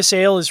this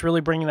ale is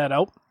really bringing that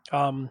out.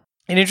 And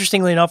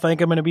interestingly enough, I think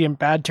I'm going to be in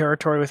bad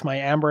territory with my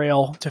amber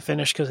ale to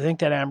finish because I think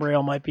that amber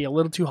ale might be a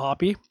little too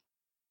hoppy.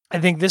 I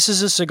think this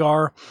is a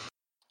cigar.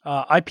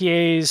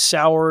 IPAs,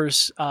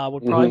 sours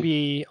would probably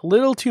be a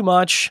little too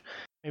much,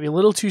 maybe a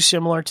little too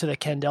similar to the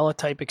Candela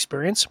type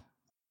experience.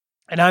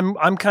 And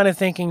I'm kind of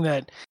thinking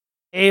that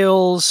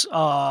ales,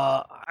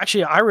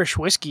 actually Irish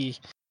whiskey,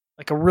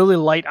 like a really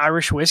light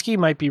Irish whiskey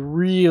might be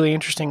really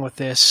interesting with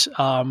this.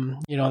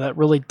 That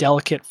really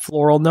delicate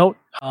floral note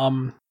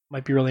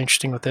might be really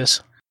interesting with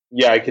this.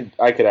 Yeah,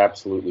 I could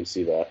absolutely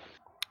see that.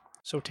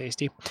 So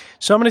tasty.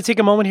 So I'm going to take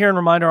a moment here and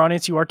remind our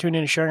audience you are tuned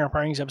in to Sharing Our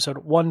Pairings, episode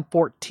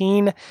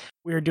 114.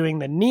 We are doing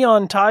the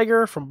Neon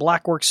Tiger from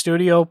Blackwork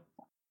Studio. If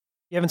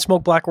you haven't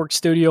smoked Blackwork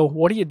Studio,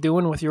 what are you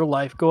doing with your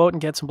life? Go out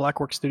and get some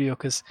Blackwork Studio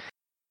because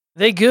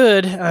they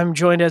good. I'm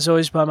joined as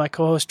always by my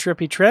co-host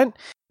Trippy Trent.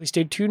 Please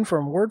stay tuned for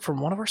a word from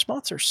one of our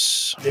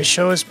sponsors. This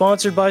show is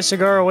sponsored by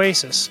Cigar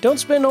Oasis. Don't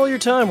spend all your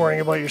time worrying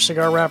about your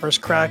cigar wrappers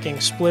cracking,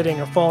 splitting,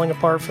 or falling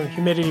apart from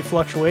humidity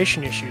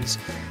fluctuation issues.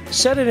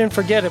 Set it and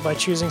forget it by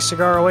choosing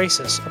Cigar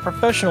Oasis, a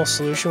professional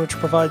solution which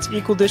provides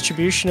equal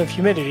distribution of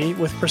humidity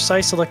with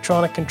precise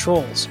electronic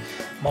controls.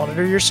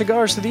 Monitor your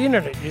cigars through the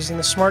internet using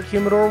the Smart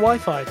Humidor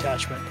Wi-Fi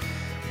attachment.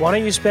 Why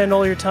don't you spend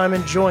all your time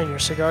enjoying your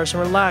cigars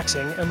and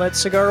relaxing and let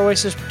Cigar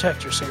Oasis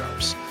protect your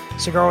cigars?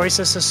 Cigar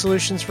Oasis has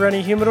solutions for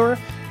any humidor.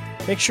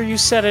 Make sure you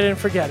set it and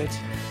forget it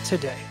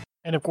today.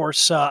 And of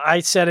course,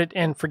 I set it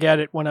and forget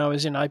it when I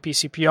was in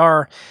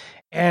IPCPR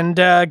and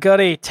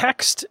got a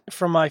text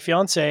from my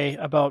fiance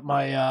about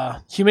my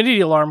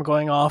humidity alarm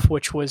going off,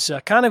 which was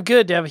kind of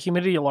good to have a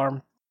humidity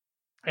alarm.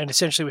 And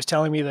essentially was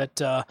telling me that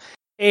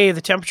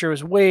the temperature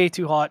was way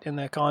too hot in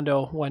the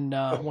condo when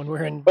we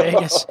were in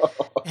Vegas.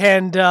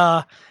 And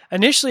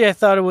initially I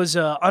thought it was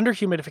an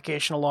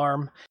under-humidification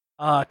alarm.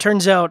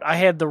 Turns out I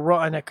had the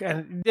wrong,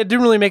 and it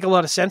didn't really make a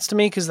lot of sense to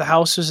me because the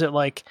house was at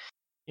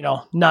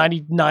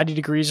 90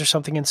 degrees or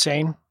something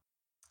insane.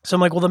 So I'm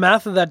like, well, the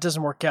math of that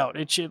doesn't work out.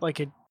 It should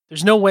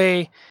there's no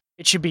way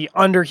it should be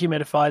under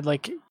humidified.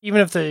 Like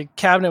even if the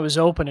cabinet was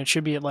open, it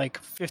should be at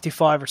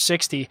 55 or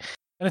 60.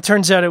 And it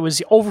turns out it was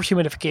the over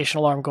humidification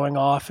alarm going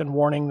off and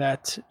warning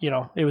that,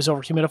 it was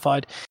over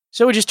humidified.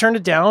 So we just turned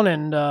it down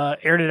and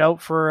aired it out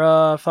for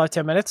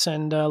 5-10 minutes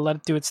and let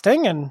it do its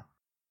thing. And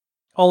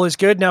all is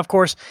good. Now, of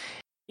course,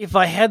 if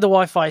I had the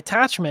Wi-Fi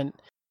attachment,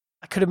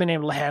 I could have been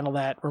able to handle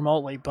that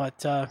remotely,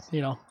 but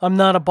I'm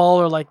not a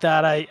baller like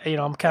that.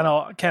 I'm kind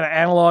of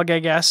analog, I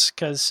guess,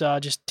 because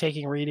just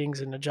taking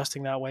readings and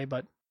adjusting that way.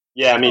 But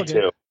yeah, me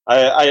too.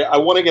 I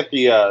want to get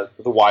the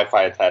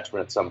Wi-Fi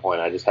attachment at some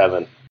point. I just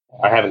haven't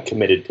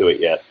committed to it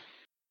yet.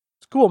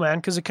 It's cool, man,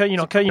 because it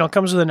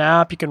comes with an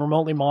app. You can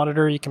remotely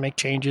monitor. You can make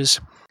changes.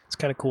 It's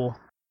kind of cool.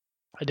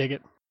 I dig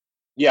it.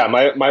 Yeah,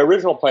 my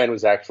original plan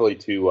was actually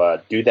to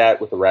do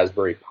that with the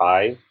Raspberry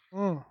Pi.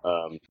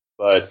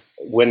 But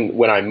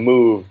when I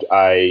moved,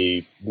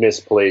 I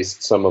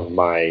misplaced some of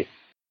my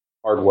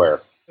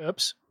hardware.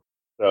 Oops.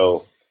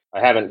 So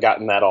I haven't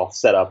gotten that all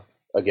set up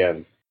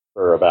again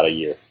for about a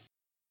year.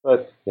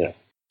 But yeah.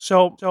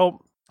 So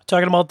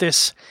talking about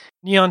this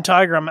Neon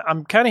Tiger,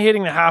 I'm kind of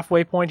hitting the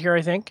halfway point here,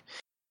 I think.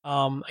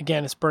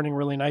 Again, it's burning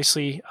really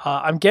nicely.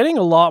 I'm getting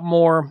a lot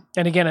more,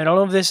 and again, I don't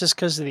know if this is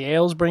because of the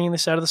ales bringing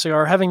this out of the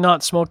cigar. Having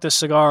not smoked this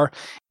cigar,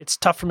 it's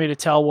tough for me to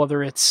tell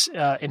whether it's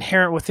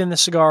inherent within the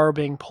cigar or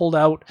being pulled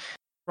out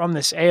from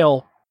this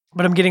ale.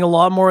 But I'm getting a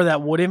lot more of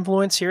that wood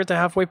influence here at the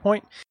halfway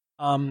point.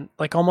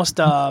 Like almost,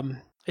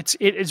 it's a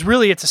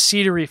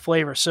cedary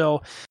flavor.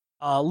 So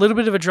a little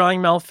bit of a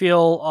drying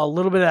mouthfeel, a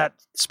little bit of that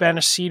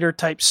Spanish cedar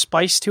type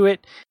spice to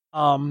it.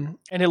 And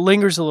it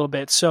lingers a little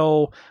bit.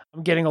 So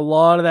I'm getting a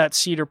lot of that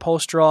cedar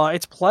post draw.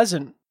 It's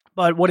pleasant,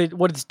 but what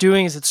it's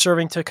doing is it's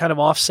serving to kind of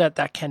offset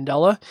that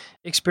Candela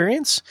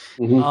experience.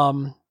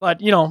 Mm-hmm.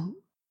 But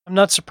I'm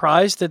not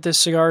surprised that this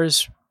cigar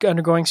is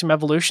undergoing some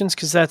evolutions,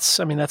 because that's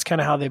kind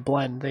of how they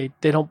blend. They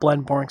don't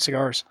blend boring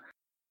cigars.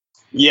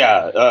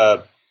 Yeah.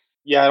 I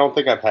don't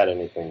think I've had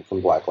anything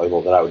from Black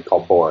Label that I would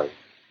call boring.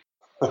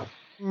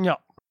 No,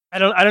 I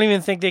don't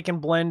even think they can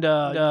blend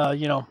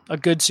a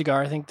good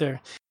cigar. I think to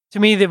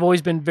me, they've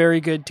always been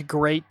very good to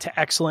great to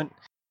excellent,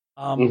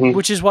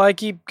 which is why I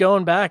keep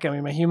going back. I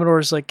mean, my humidor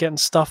is like getting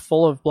stuffed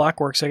full of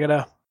Blackworks. I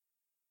gotta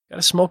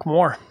smoke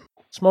more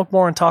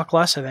and talk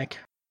less, I think.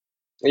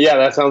 Yeah,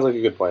 that sounds like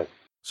a good plan.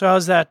 So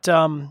how's that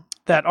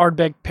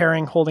Ardbeg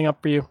pairing holding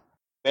up for you?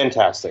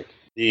 Fantastic.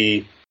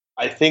 I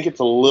think it's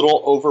a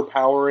little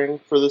overpowering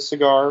for the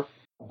cigar,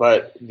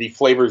 but the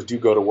flavors do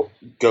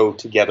go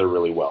together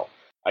really well.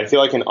 I feel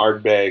like an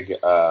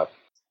Ardbeg.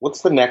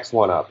 What's the next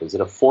one up? Is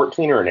it a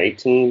 14 or an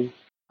 18?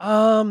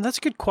 That's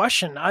a good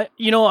question. I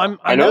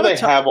know they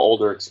have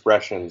older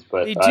expressions,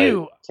 but they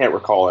do. I can't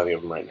recall any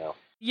of them right now.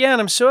 Yeah, and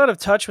I'm so out of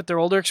touch with their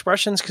older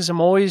expressions because I'm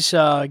always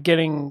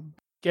getting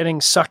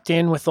sucked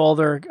in with all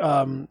their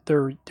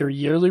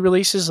yearly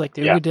releases, like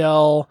the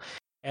Ugadel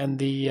and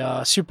the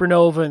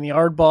Supernova and the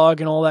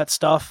Ardbog and all that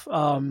stuff. There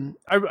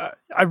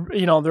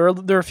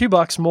are a few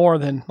bucks more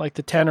than like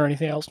the 10 or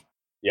anything else.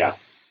 Yeah.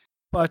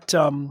 But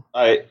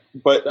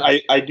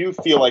I do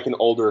feel like an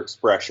older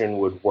expression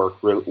would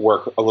work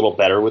a little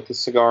better with the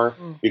cigar,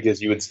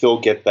 because you would still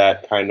get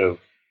that kind of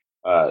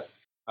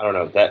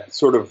that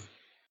sort of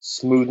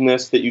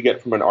smoothness that you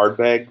get from an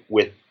Ardbeg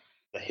with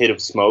a hit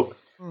of smoke,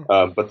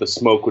 but the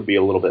smoke would be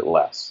a little bit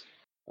less.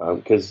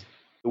 Because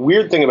the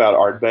weird thing about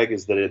Ardbeg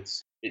is that it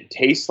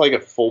tastes like a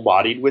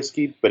full-bodied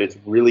whiskey, but it's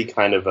really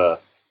kind of a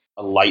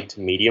light to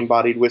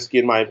medium-bodied whiskey,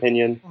 in my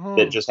opinion,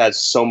 that just has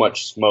so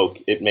much smoke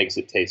it makes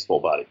it taste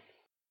full-bodied.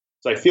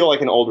 So I feel like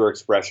an older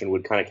expression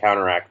would kind of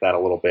counteract that a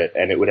little bit,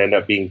 and it would end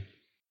up being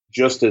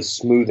just as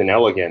smooth and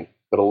elegant,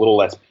 but a little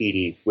less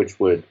peaty, which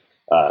would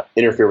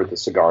interfere with the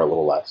cigar a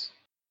little less.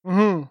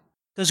 Mm-hmm.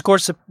 Because of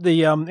course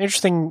the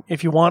interesting,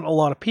 if you want a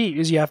lot of peat,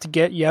 is you have to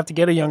get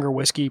a younger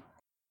whiskey,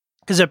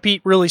 because that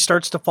peat really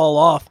starts to fall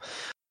off.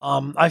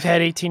 I've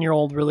had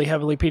 18-year-old really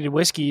heavily peated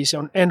whiskeys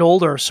and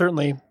older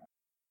certainly,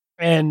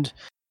 and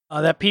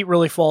that peat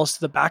really falls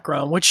to the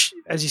background, which,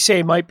 as you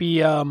say, might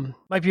be a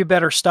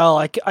better style.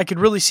 I could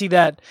really see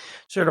that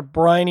sort of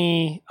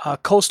briny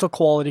coastal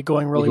quality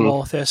going really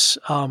well with this.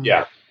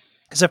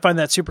 Because I find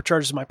that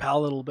supercharges my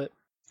palate a little bit.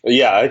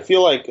 Yeah, I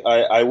feel like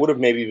I would have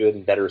maybe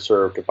been better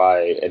served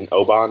by an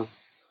Oban,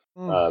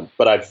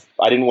 but I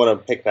didn't want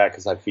to pick that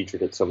because I've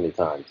featured it so many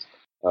times.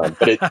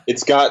 But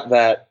it's got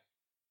that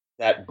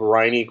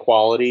briny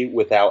quality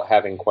without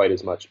having quite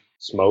as much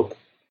smoke.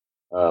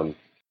 So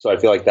I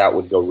feel like that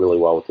would go really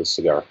well with this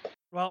cigar.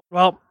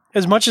 Well,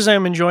 as much as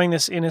I'm enjoying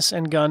this Innis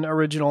 & Gunn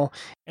original,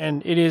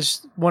 and it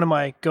is one of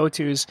my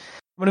go-tos,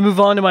 I'm going to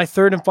move on to my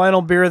third and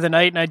final beer of the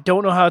night, and I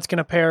don't know how it's going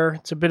to pair.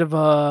 It's a bit of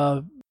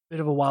a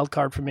wild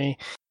card for me.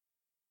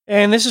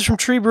 And this is from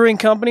Tree Brewing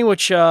Company,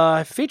 which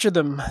I've featured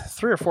them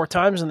 3 or 4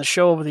 times in the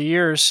show over the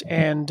years.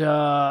 And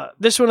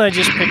this one I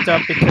just picked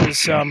up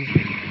because got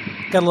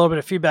a little bit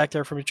of feedback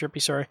there from you,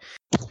 Trippy. Sorry.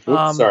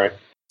 Oops, sorry.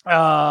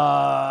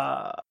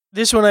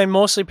 This one I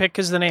mostly picked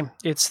because of the name.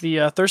 It's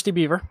the Thirsty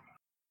Beaver.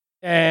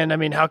 And I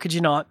mean, how could you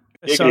not?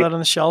 I saw that on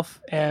the shelf.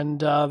 And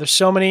there's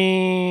so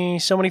many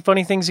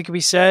funny things that could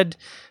be said.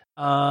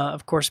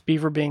 Of course,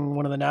 beaver being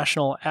one of the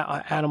national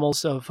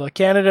animals of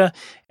Canada.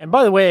 And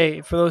by the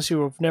way, for those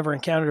who have never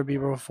encountered a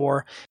beaver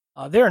before,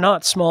 they are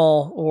not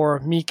small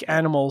or meek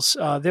animals.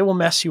 They will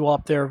mess you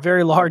up. They're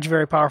very large,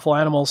 very powerful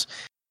animals.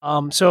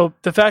 So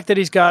the fact that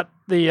he's got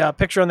the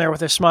picture on there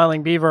with a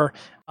smiling beaver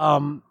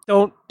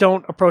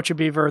Don't approach a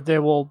beaver. They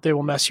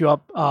will mess you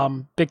up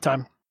big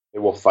time. They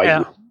will fight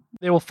you.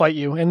 They will fight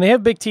you, and they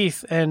have big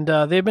teeth, and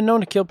they've been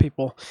known to kill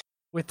people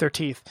with their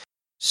teeth.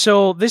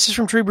 So this is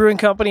from Tree Brewing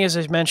Company, as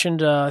I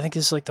mentioned. I think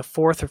this is like the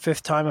 4th or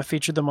 5th time I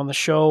featured them on the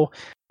show.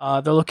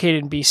 They're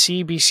located in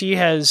BC. BC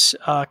has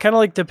kind of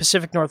like the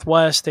Pacific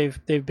Northwest.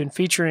 They've been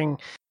featuring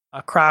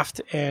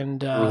craft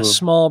and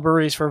small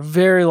breweries for a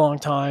very long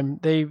time.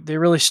 They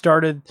really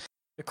started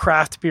the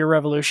craft beer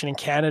revolution in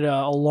Canada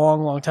a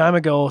long, long time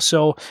ago.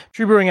 So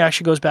Tree Brewing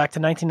actually goes back to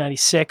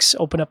 1996,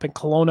 opened up in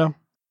Kelowna.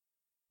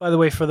 By the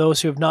way, for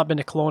those who have not been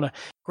to Kelowna,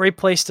 great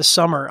place to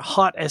summer,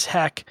 hot as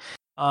heck.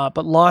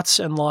 But lots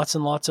and lots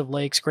and lots of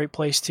lakes. Great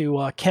place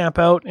to camp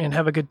out and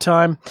have a good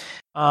time.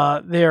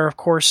 They are, of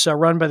course,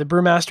 run by the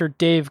brewmaster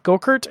Dave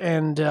Gokert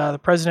and the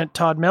president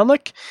Todd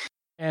Melnick.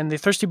 And the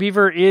Thirsty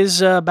Beaver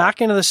is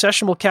back into the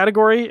sessionable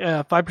category,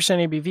 5%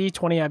 ABV,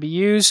 20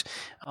 IBUs.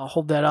 I'll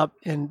hold that up.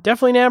 And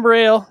definitely an amber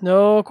ale,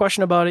 no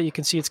question about it. You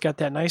can see it's got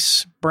that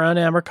nice brown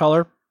amber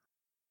color.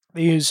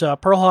 They use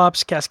pearl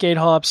hops, Cascade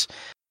hops.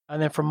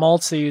 And then for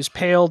malts, they use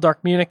Pale,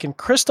 Dark Munich, and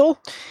Crystal.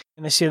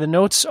 And they say the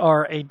notes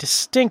are a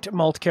distinct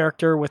malt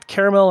character with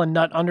caramel and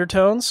nut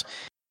undertones.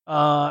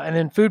 And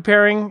then food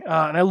pairing.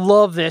 And I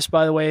love this,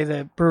 by the way.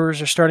 The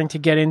brewers are starting to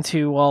get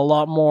into a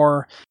lot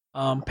more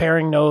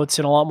pairing notes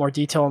and a lot more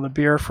detail on the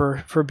beer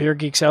for beer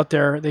geeks out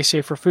there. They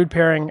say for food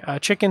pairing,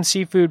 chicken,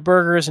 seafood,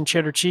 burgers, and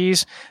cheddar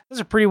cheese. This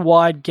is a pretty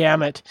wide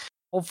gamut.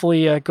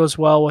 Hopefully it goes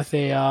well with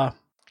a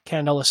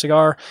Candela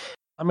cigar.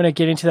 I'm going to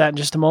get into that in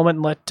just a moment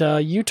and let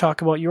you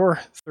talk about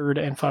your third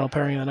and final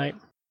pairing of the night.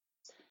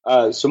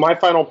 So my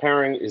final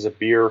pairing is a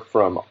beer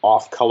from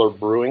Off Color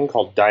Brewing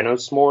called Dino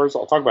S'mores.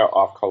 I'll talk about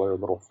Off Color a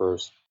little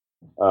first.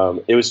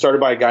 It was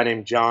started by a guy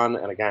named John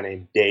and a guy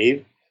named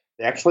Dave.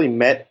 They actually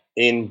met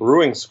in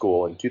brewing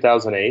school in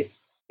 2008.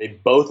 They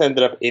both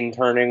ended up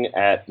interning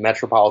at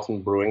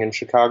Metropolitan Brewing in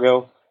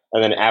Chicago.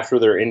 And then after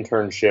their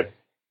internship,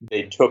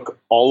 they took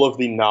all of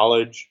the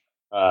knowledge,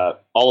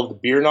 all of the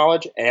beer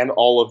knowledge and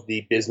all of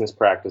the business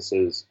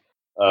practices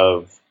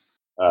of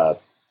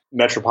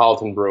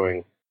Metropolitan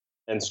Brewing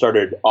and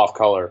started Off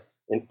Color,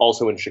 and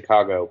also in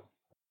Chicago.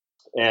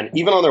 And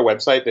even on their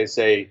website,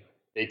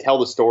 they tell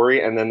the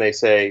story, and then they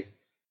say,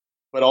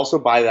 but also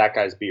buy that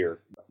guy's beer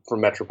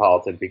from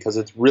Metropolitan because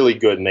it's really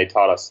good, and they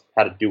taught us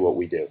how to do what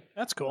we do.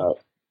 That's cool.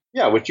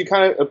 Yeah, which you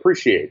kind of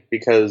appreciate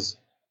because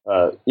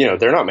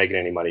they're not making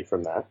any money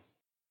from that.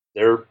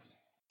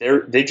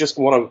 They just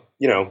want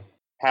to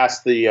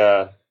pass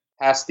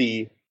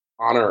the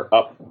honor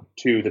up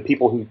to the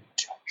people who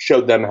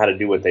showed them how to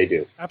do what they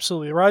do.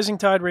 Absolutely. A rising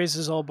tide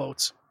raises all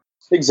boats.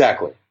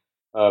 Exactly.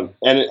 And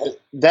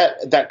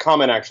that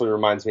comment actually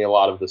reminds me a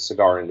lot of the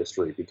cigar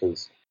industry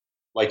because,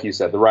 like you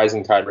said, the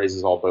rising tide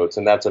raises all boats,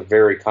 and that's a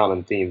very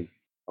common theme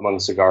among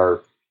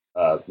cigar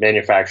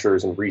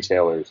manufacturers and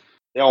retailers.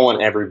 They all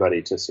want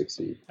everybody to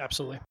succeed.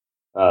 Absolutely.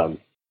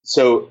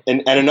 So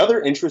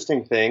another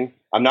interesting thing,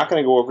 I'm not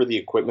going to go over the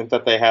equipment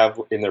that they have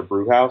in their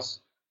brew house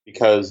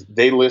because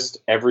they list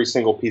every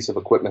single piece of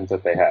equipment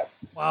that they have.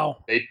 Wow.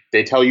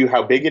 They tell you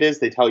how big it is,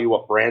 they tell you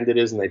what brand it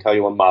is, and they tell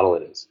you what model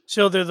it is.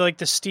 So they're like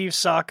the Steve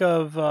Saka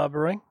of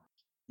brewing?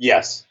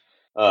 Yes.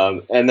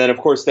 And then, of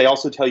course, they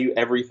also tell you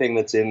everything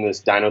that's in this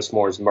Dino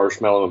S'mores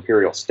Marshmallow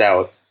Imperial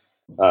Stout.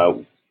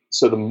 So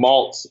the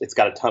malts, it's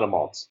got a ton of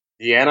malts.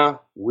 Vienna,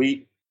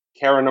 wheat,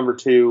 Cara No.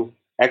 2,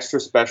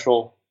 extra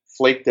special,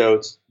 flaked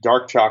oats,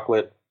 dark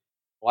chocolate,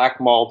 black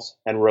malts,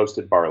 and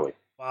roasted barley.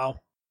 Wow.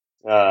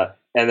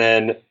 And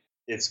then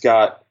it's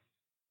got,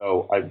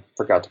 I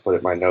forgot to put it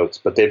in my notes,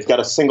 but they've got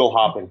a single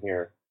hop in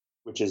here,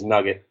 which is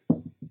Nugget.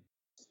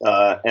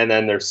 And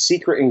then their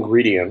secret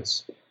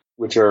ingredients,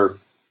 which are,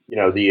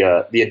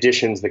 the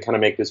additions that kind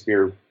of make this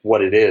beer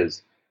what it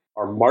is,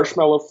 are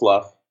marshmallow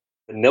fluff,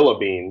 vanilla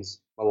beans,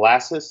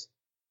 molasses,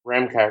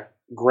 graham cracker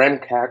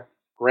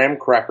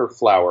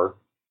flour,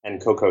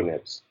 and cocoa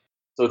nibs.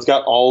 So it's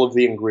got all of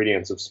the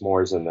ingredients of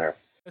s'mores in there.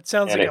 It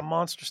sounds like a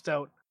monster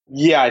stout.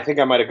 Yeah, I think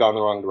I might have gone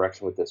the wrong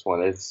direction with this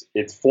one.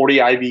 It's 40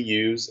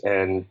 IBUs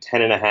and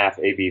 10.5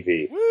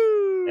 ABV.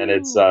 Woo! And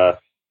it's that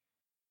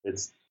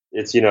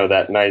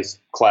nice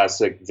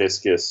classic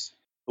viscous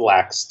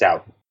black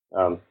stout.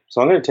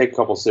 So I'm going to take a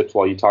couple sips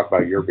while you talk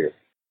about your beer.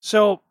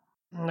 So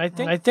I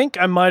think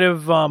I might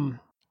have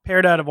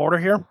paired out of order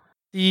here.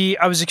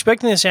 I was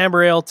expecting this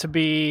amber ale to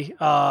be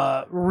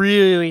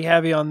really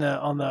heavy on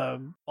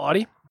the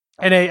body,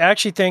 and I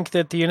actually think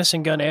that the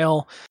Innocent Gun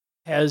Ale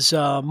has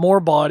more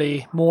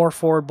body, more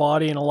forward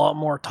body, and a lot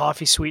more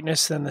toffee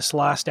sweetness than this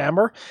last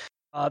amber.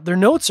 Their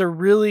notes are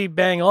really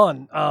bang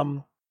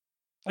on.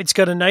 It's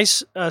got a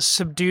nice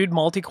subdued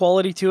malty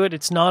quality to it.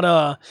 It's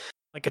not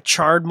like a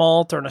charred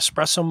malt or an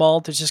espresso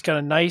malt. It's just got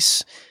a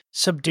nice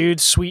subdued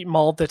sweet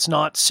malt that's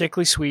not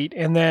sickly sweet.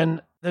 And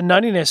then the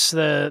nuttiness,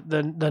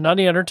 the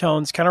nutty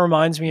undertones kind of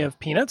reminds me of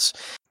peanuts.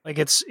 Like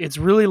it's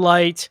really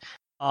light.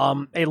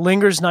 It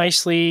lingers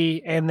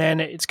nicely, and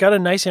then it's got a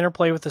nice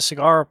interplay with the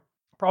cigar.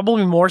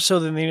 Probably more so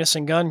than the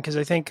Innocent Gun, because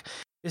I think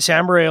this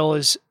amber ale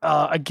is,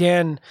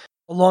 again,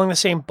 along the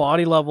same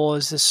body level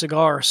as this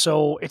cigar.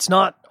 So it's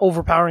not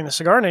overpowering the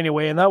cigar in any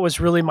way. And that was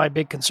really my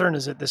big concern,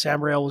 is that this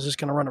amber ale was just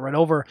going to run it right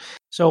over.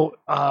 So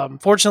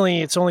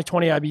fortunately, it's only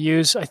 20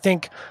 IBUs. I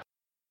think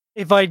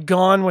if I'd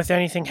gone with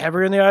anything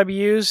heavier in the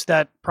IBUs,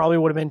 that probably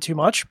would have been too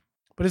much.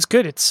 But it's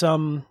good. It's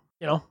very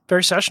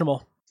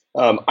sessionable.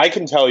 I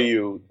can tell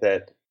you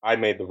that I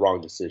made the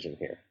wrong decision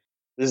here.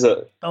 This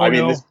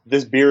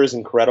beer is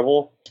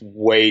incredible. It's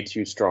way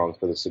too strong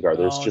for the cigar.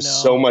 There's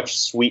so much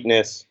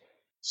sweetness,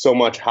 so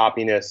much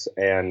hoppiness,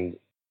 and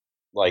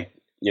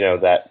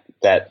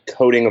that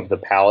coating of the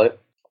palate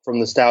from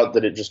the stout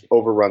that it just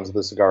overruns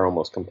the cigar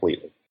almost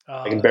completely.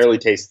 I can barely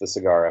taste the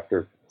cigar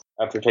after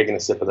taking a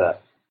sip of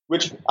that,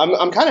 which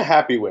I'm kind of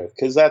happy with,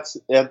 because that's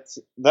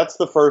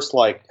the first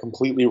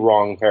completely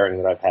wrong pairing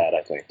that I've had,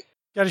 I think.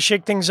 Got to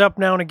shake things up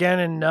now and again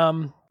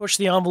and push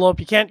the envelope.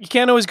 You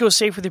can't always go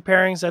safe with your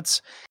pairings.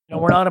 That's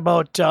we're not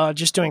about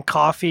just doing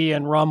coffee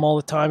and rum all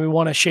the time. We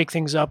want to shake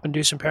things up and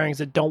do some pairings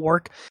that don't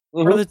work.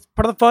 Mm-hmm.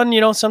 Part of the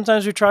fun,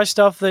 sometimes we try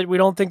stuff that we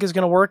don't think is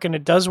going to work, and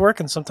it does work,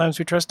 and sometimes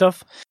we try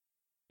stuff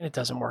and it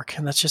doesn't work,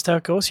 and that's just how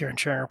it goes here in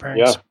sharing our pairings.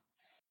 Yeah,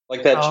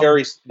 like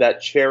that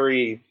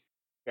cherry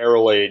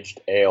barrel aged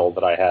ale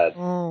that I had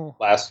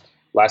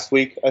last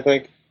week, I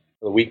think,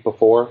 or the week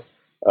before.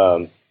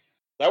 That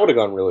would have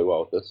gone really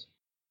well with this,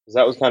 because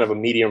that was kind of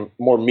a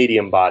more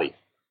medium body.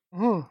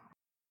 Mm.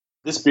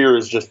 This beer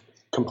is just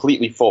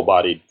completely full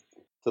bodied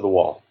to the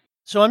wall.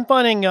 So I'm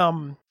finding,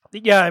 I'm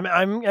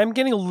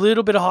getting a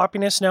little bit of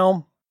hoppiness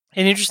now,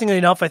 and interestingly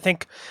enough, I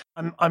think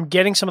I'm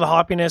getting some of the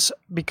hoppiness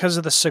because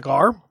of the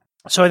cigar.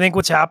 So I think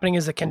what's happening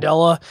is the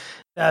Candela,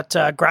 that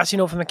grassy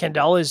note from the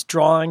Candela, is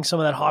drawing some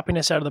of that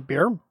hoppiness out of the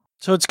beer.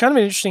 So it's kind of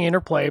an interesting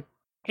interplay.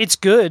 It's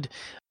good.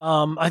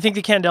 I think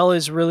the Candela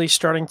is really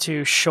starting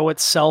to show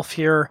itself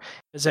here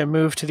as I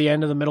move to the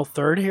end of the middle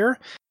third here.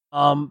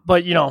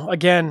 But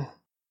again,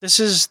 this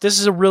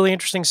is a really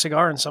interesting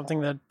cigar, and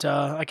something that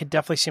I could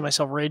definitely see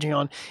myself raging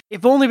on,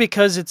 if only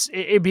because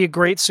it'd be a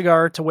great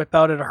cigar to whip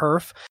out at a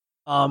Herf.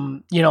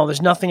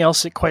 There's nothing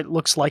else that quite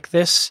looks like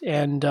this,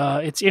 and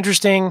it's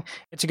interesting.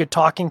 It's a good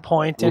talking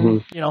point,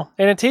 and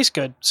and it tastes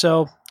good.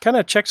 So kind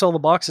of checks all the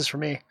boxes for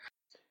me.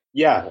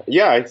 Yeah,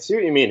 I see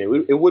what you mean.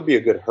 It would be a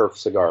good Herf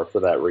cigar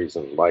for that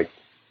reason. Like,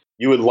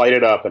 you would light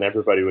it up and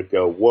everybody would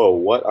go, "Whoa,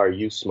 what are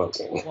you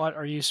smoking?" What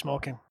are you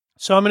smoking?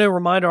 So I'm going to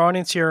remind our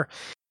audience here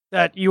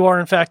that you are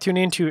in fact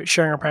tuning into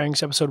Sharing Our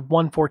Pairings, episode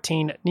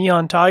 114,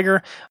 Neon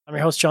Tiger. I'm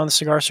your host, John the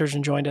Cigar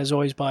Surgeon, joined as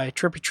always by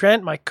Trippy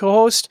Trent, my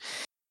co-host.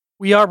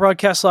 We are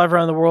broadcast live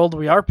around the world.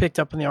 We are picked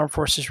up on the Armed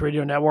Forces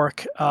Radio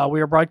Network.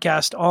 We are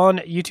broadcast on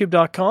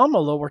YouTube.com,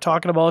 although we're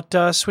talking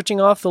about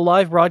switching off the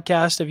live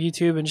broadcast of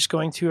YouTube and just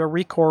going to a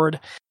record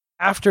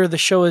after the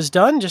show is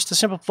done, just to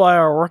simplify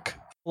our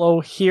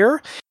workflow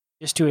here.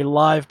 Just do a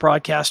live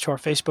broadcast to our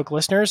Facebook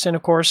listeners. And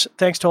of course,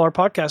 thanks to all our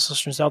podcast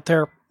listeners out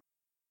there.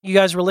 You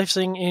guys were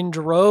listening in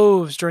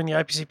droves during the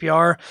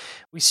IPCPR.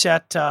 We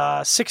set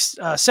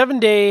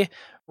 7-day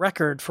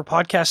record for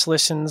podcast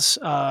listens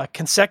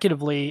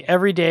consecutively.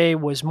 Every day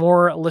was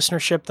more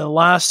listenership than the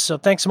last. So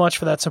thanks so much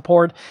for that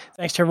support.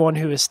 Thanks to everyone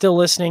who is still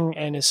listening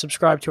and is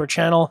subscribed to our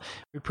channel.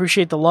 We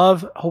appreciate the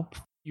love. Hope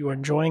you are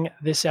enjoying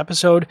this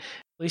episode.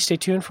 Please stay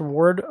tuned for a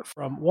word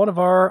from one of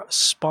our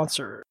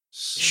sponsors.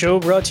 Show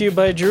brought to you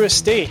by Drew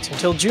Estate.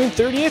 Until June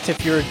 30th,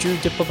 if you're a Drew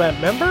Diplomat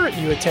member,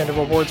 you attend a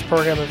rewards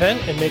program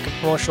event and make a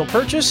promotional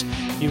purchase,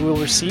 you will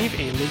receive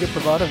a Liga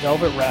Privada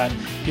Velvet Rat.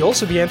 You'll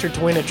also be entered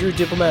to win a Drew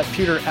Diplomat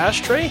pewter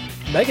ashtray,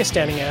 mega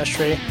standing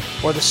ashtray,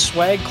 or the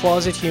Swag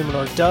Closet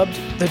Humidor, dubbed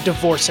the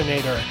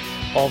Divorceinator.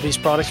 All these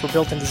products were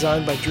built and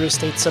designed by Drew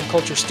Estate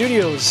Subculture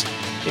Studios.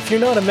 If you're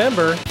not a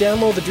member,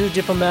 download the Drew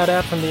Diplomat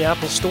app from the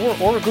Apple Store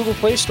or Google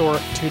Play Store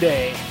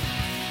today.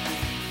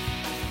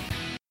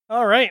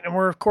 All right, and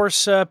we're, of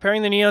course,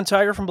 pairing the Neon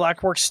Tiger from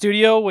Blackworks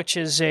Studio, which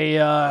is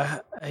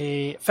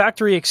a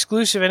factory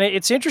exclusive. And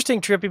it's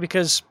interesting, Trippy,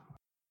 because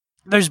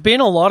there's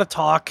been a lot of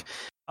talk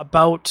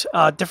about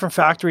different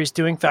factories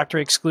doing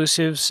factory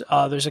exclusives.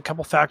 There's a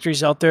couple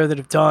factories out there that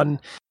have done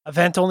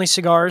event-only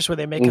cigars where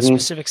they make a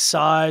specific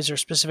size or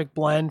specific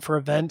blend for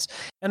events.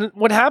 And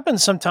what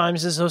happens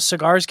sometimes is those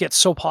cigars get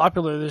so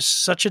popular, there's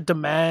such a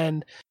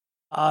demand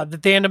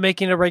that they end up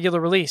making a regular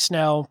release.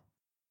 Now,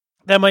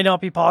 that might not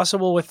be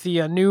possible with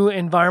the new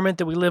environment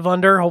that we live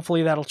under.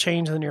 Hopefully that'll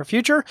change in the near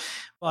future,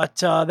 but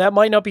that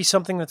might not be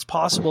something that's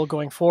possible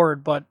going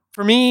forward. But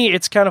for me,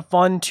 it's kind of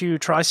fun to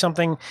try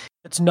something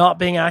that's not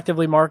being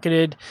actively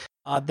marketed,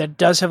 that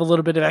does have a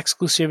little bit of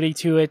exclusivity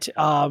to it.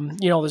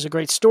 There's a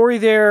great story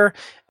there.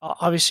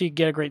 Obviously, you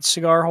get a great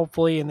cigar.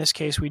 Hopefully, in this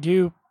case, we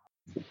do.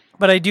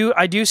 But I do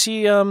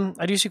see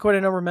quite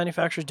a number of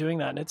manufacturers doing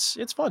that, and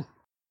it's fun.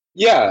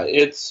 Yeah,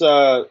 it's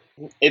kind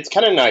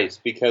of nice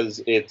because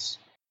it's.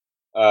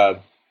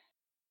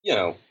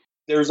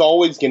 There's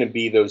always going to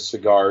be those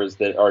cigars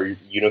that are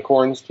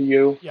unicorns to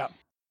you. Yeah.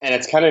 And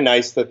it's kind of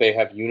nice that they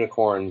have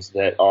unicorns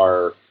that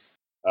are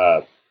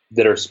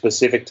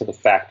specific to the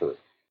factory.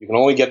 You can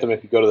only get them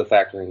if you go to the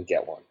factory and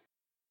get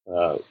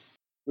one.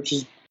 Which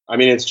is,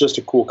 it's just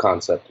a cool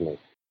concept to me.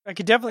 I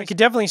could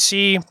definitely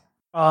see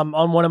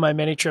on one of my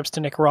many trips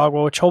to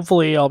Nicaragua, which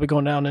hopefully I'll be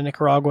going down to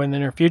Nicaragua in the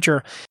near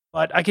future.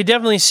 But I could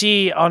definitely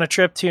see on a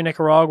trip to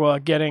Nicaragua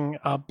getting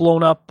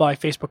blown up by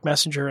Facebook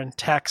Messenger and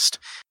text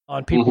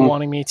on people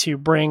wanting me to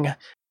bring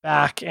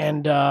back.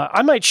 And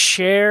I might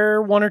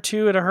share one or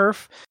two at a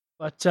HERF,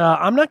 but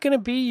I'm not going to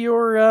be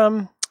your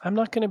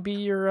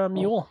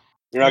mule.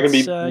 You're not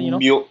going to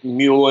be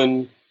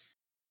muling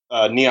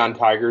neon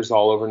tigers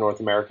all over North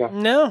America?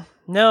 No.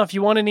 If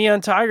you want a neon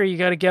tiger, you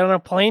got to get on a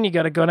plane. You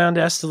got to go down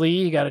to Esteli.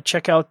 You got to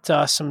check out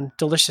some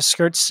delicious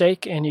skirt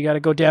steak, and you got to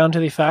go down to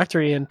the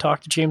factory and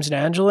talk to James and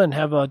Angela and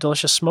have a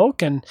delicious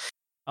smoke. And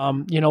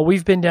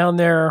we've been down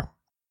there.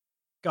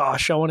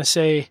 Gosh, I want to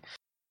say,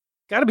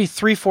 got to be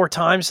 3-4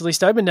 times at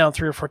least. I've been down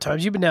 3 or 4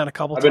 times. You've been down a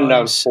couple times. I've been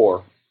down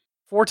 4.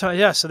 4 times.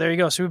 Yeah. So there you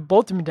go. So we've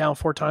both been down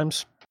 4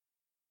 times,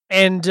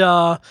 and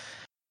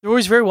they're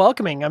always very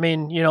welcoming. I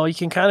mean, you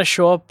can kind of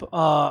show up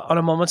on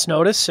a moment's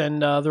notice,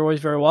 and they're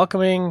always very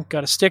welcoming.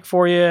 Got a stick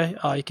for you.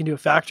 You can do a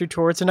factory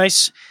tour. It's a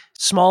nice,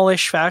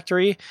 smallish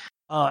factory.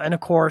 And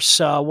of course,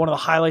 one of the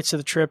highlights of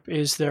the trip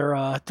is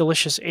their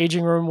delicious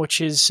aging room,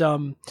 which is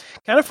kind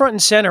of front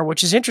and center,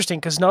 which is interesting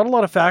because not a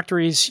lot of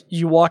factories,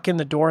 you walk in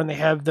the door and they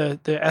have the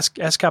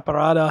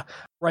escaparada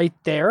right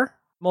there.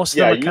 Most of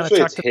them are kind of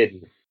it's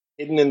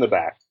hidden in the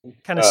back.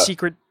 Kind of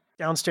secret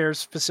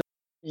downstairs facility.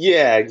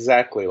 Yeah,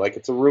 exactly. Like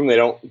it's a room they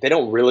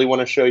don't really want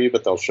to show you,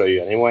 but they'll show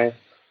you anyway.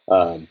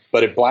 But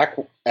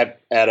at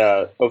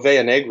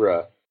Ovea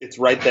Negra, it's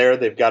right there.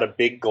 They've got a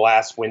big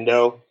glass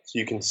window, so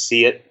you can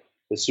see it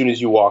as soon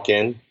as you walk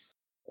in.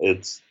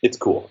 It's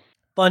cool.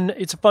 Fun.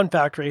 It's a fun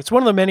factory. It's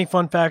one of the many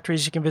fun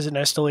factories you can visit in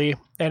Esteli.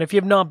 And if you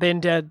have not been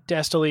to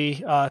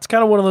Esteli, it's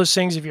kind of one of those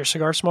things. If you're a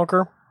cigar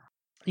smoker,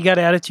 you got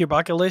to add it to your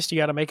bucket list. You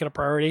got to make it a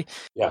priority.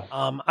 Yeah.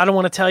 I don't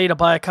want to tell you to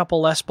buy a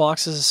couple less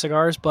boxes of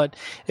cigars, but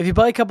if you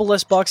buy a couple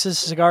less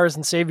boxes of cigars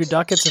and save your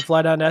ducats and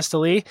fly down to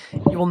Esteli,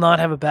 you will not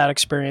have a bad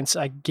experience.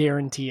 I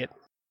guarantee it.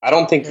 I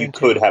don't think you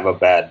could have a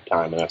bad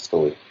time in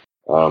Esteli.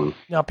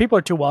 No, people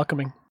are too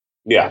welcoming.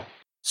 Yeah.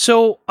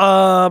 So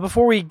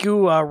before we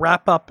go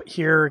wrap up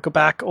here, go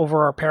back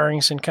over our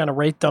pairings and kind of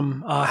rate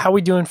them. How are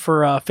we doing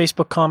for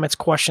Facebook comments,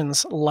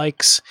 questions,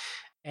 likes,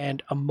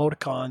 and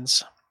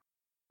emoticons?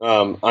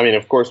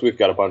 Of course, we've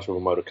got a bunch of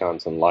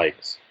emoticons and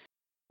likes.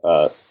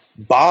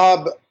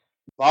 Bob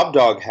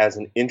Dog has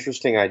an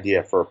interesting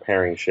idea for a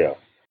pairing show.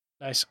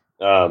 Nice.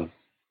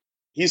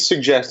 He's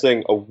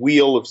suggesting a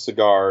wheel of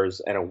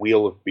cigars and a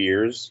wheel of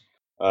beers.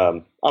 I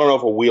don't know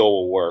if a wheel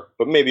will work,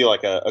 but maybe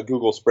like a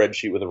Google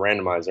spreadsheet with a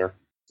randomizer.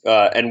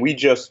 And we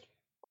just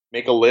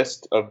make a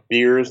list of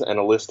beers and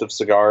a list of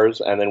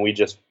cigars, and then we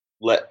just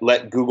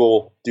let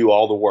Google do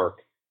all the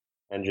work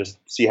and just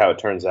see how it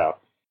turns out.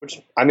 Which,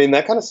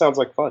 that kind of sounds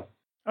like fun.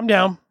 I'm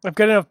down. I've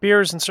got enough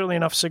beers and certainly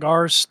enough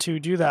cigars to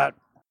do that.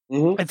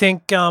 I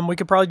think we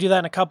could probably do that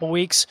in a couple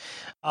weeks.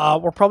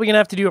 We're probably going to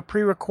have to do a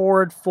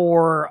pre-record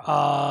for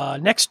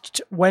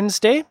next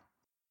Wednesday.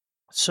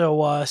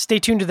 So stay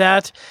tuned to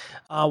that.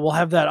 We'll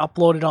have that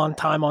uploaded on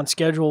time, on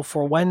schedule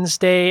for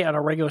Wednesday at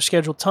our regular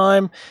scheduled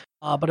time.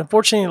 But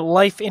unfortunately,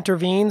 life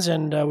intervenes,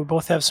 and we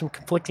both have some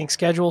conflicting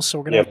schedules, so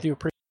we're going to have to do a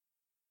pre.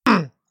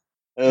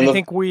 I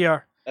think we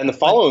are. And the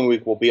following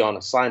week we'll be on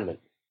assignment.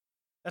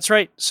 That's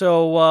right.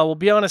 So we'll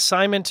be on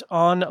assignment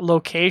on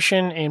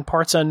location in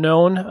parts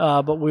unknown,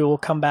 but we will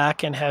come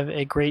back and have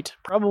a great,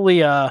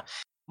 probably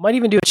might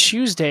even do a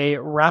Tuesday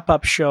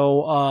wrap-up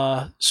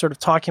show, sort of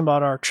talking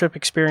about our trip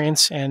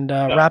experience and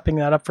wrapping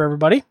that up for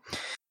everybody.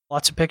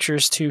 Lots of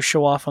pictures to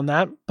show off on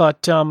that.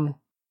 But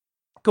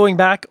going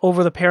back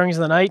over the pairings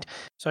of the night,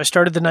 so I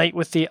started the night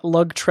with the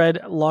Lug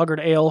Tread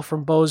Lagered Ale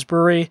from Beau's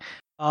Brewery.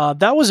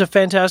 That was a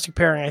fantastic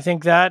pairing. I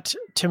think that,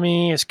 to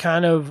me, is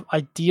kind of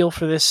ideal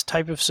for this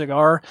type of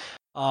cigar.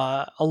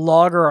 A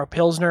lager or a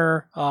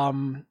pilsner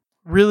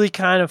really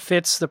kind of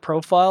fits the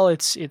profile.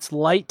 It's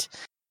light.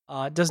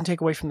 It doesn't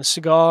take away from the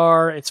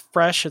cigar. It's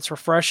fresh. It's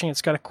refreshing.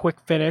 It's got a quick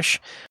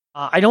finish.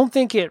 I don't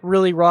think it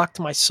really rocked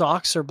my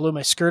socks or blew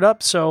my skirt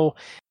up. So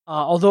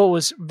although it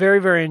was very,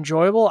 very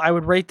enjoyable, I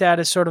would rate that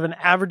as sort of an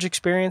average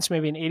experience,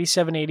 maybe an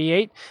 87,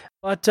 88,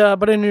 but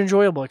an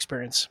enjoyable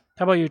experience.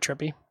 How about you,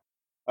 Trippy?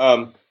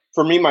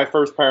 For me, my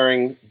first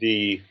pairing,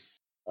 the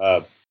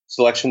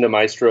Selection de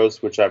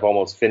Maestros, which I've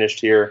almost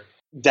finished here,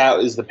 that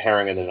is the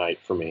pairing of the night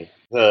for me.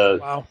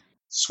 The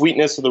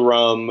sweetness of the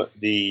rum,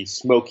 the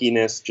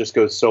smokiness just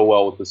goes so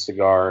well with the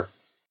cigar,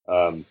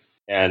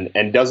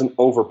 and doesn't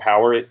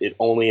overpower it. It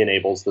only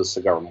enables the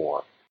cigar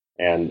more.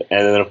 And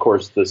then, of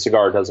course, the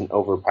cigar doesn't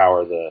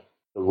overpower the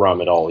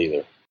rum at all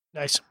either.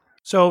 Nice.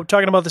 So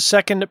talking about the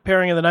second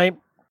pairing of the night,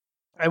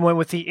 I went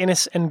with the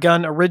Innis &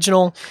 Gunn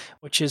Original,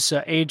 which is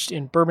aged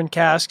in bourbon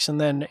casks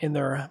and then in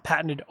their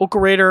patented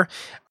Oakerator.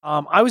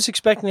 I was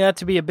expecting that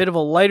to be a bit of a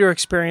lighter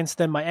experience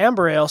than my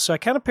Amber Ale, so I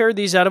kind of paired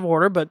these out of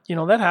order, but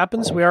that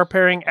happens. We are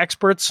pairing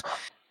experts,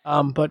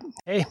 but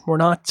hey, we're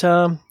not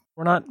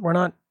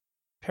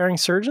pairing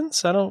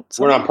surgeons.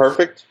 We're not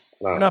perfect.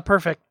 No. We're not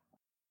perfect.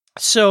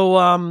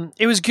 So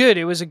it was good.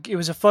 It was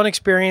a fun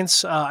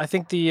experience. I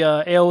think the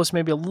ale was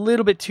maybe a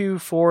little bit too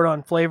forward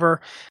on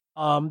flavor.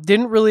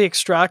 Didn't really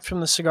extract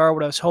from the cigar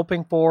what I was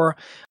hoping for.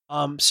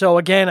 So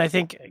again, I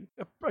think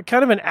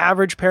kind of an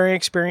average pairing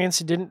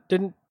experience. It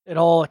didn't at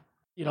all,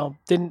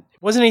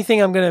 wasn't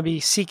anything I'm going to be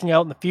seeking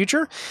out in the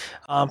future.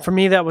 For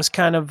me, that was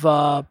kind of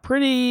a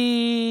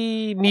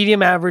pretty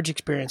medium average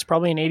experience,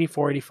 probably an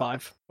 84,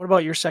 85. What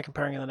about your second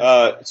pairing of the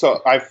night?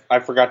 So I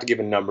forgot to give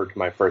a number to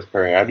my first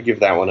pairing. I had to give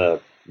that one a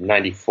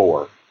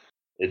 94.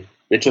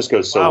 It just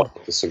goes so well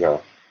with the cigar.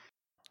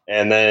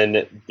 And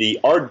then the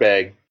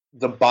Ardbeg,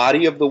 the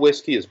body of the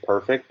whiskey is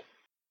perfect.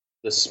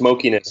 The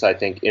smokiness, I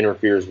think,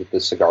 interferes with the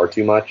cigar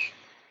too much.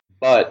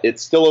 But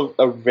it's still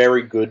a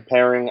very good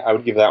pairing. I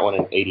would give that one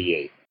an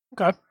 88.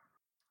 Okay.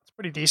 It's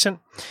pretty decent.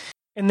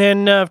 And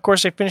then, of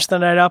course, I finished the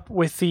night up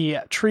with the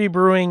Tree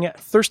Brewing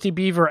Thirsty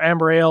Beaver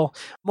Amber Ale,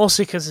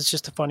 mostly because it's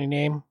just a funny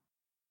name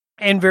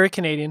and very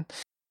Canadian.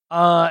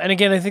 And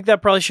again, I think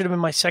that probably should have been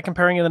my second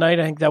pairing of the night.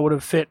 I think that would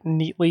have fit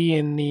neatly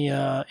in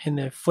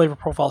the flavor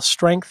profile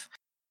strength.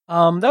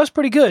 That was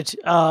pretty good.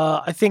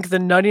 I think the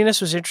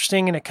nuttiness was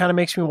interesting, and it kind of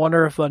makes me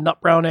wonder if a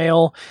nut brown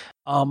ale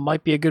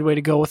might be a good way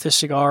to go with this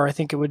cigar. I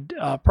think it would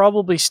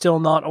probably still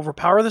not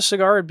overpower the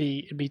cigar. It'd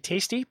be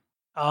tasty,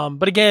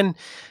 but again,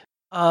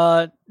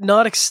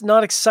 not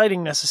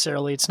exciting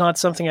necessarily. It's not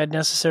something I'd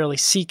necessarily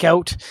seek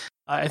out.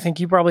 I think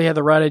you probably had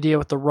the right idea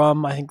with the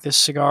rum. I think this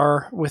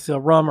cigar with a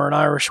rum or an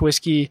Irish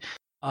whiskey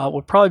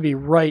would probably be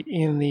right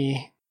in the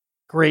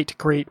great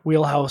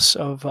wheelhouse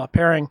of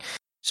pairing.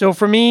 So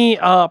for me,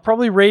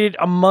 probably rated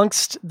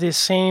amongst the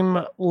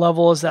same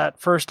level as that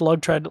first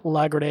Lugtread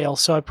Lagered Ale.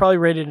 So I'd probably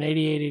rated an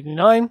 88,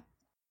 89.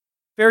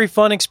 Very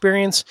fun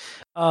experience,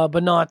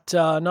 but not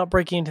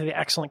breaking into the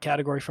excellent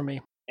category for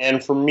me.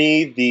 And for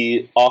me,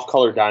 the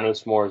Off-Color Dino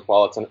S'mores,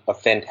 while it's a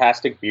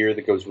fantastic beer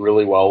that goes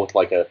really well with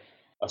like a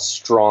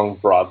strong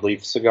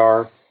broadleaf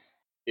cigar,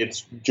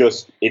 it's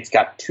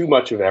got too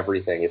much of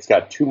everything. It's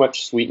got too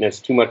much sweetness,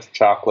 too much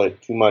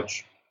chocolate, too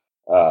much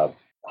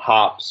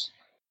hops.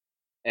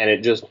 And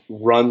it just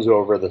runs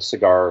over the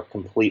cigar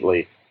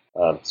completely.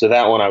 So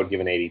that one I would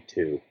give an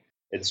 82.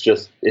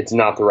 It's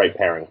not the right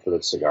pairing for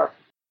the cigar.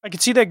 I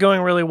could see that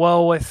going really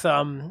well with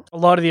a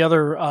lot of the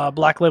other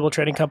Black Label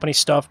Trading Company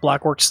stuff,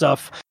 Blackwork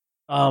stuff,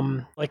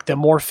 like the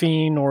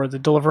Morphine or the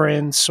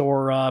Deliverance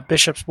or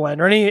Bishop's Blend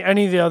or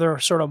any of the other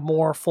sort of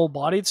more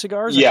full-bodied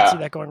cigars. Yeah. I could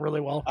see that going really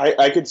well.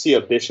 I could see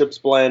a Bishop's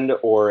Blend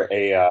or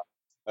a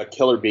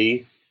Killer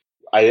Bee.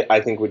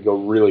 I think would go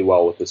really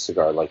well with this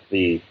cigar, like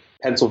the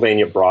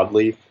Pennsylvania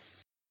broadleaf,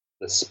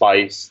 the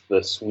spice,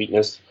 the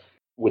sweetness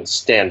would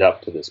stand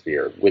up to this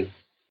beer with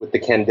the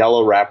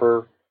Candela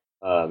wrapper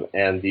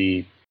and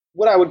the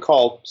what I would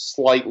call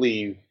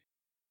slightly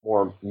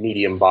more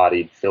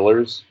medium-bodied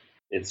fillers.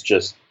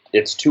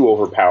 It's too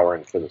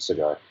overpowering for the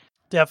cigar.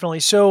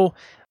 Definitely. So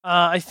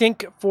I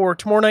think for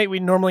tomorrow night we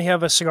normally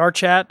have a cigar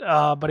chat,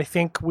 but I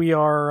think we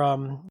are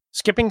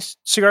skipping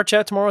cigar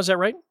chat tomorrow. Is that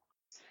right?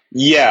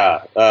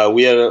 Yeah,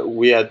 we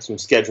had some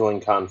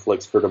scheduling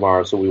conflicts for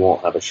tomorrow, so we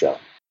won't have a show.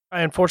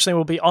 I unfortunately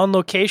will be on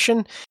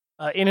location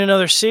in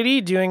another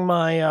city doing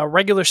my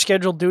regular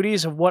scheduled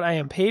duties of what I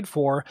am paid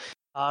for.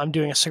 I'm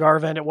doing a cigar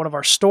event at one of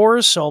our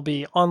stores, so I'll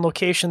be on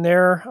location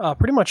there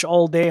pretty much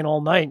all day and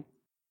all night,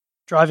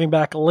 driving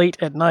back late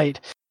at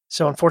night.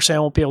 So unfortunately, I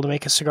won't be able to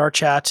make a cigar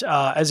chat.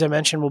 As I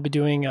mentioned, we'll be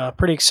doing a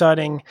pretty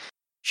exciting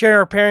Sharing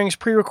Our Pairings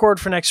pre-record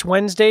for next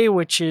Wednesday,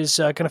 which is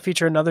going to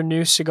feature another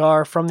new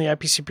cigar from the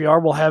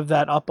IPCPR. We'll have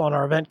that up on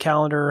our event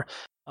calendar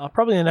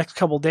probably in the next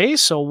couple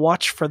days, so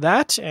watch for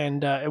that.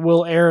 And it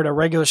will air at a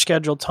regular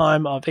scheduled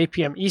time of 8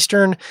 p.m.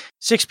 Eastern,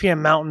 6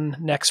 p.m. Mountain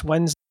next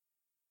Wednesday.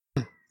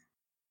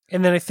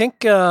 And then I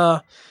think,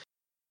 do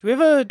we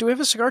have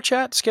a cigar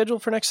chat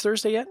scheduled for next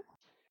Thursday yet?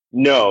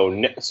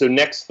 No. So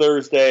next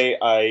Thursday,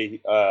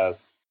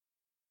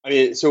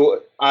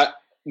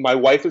 my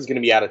wife is going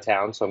to be out of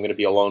town, so I'm going to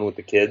be alone with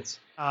the kids.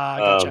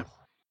 Gotcha.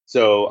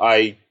 So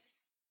I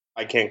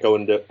can't go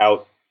into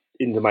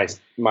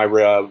my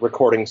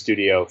recording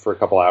studio for a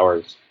couple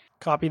hours.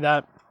 Copy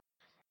that.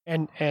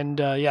 And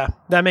yeah,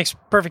 that makes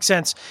perfect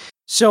sense.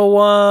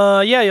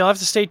 So you'll have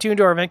to stay tuned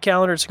to our event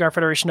calendar at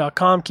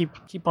cigarfederation.com.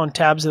 Keep on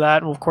tabs of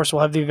that, and of course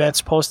we'll have the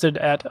events posted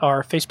at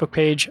our Facebook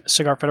page,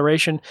 Cigar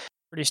Federation.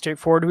 Pretty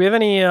straightforward. Do we have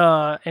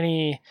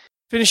any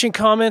finishing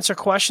comments or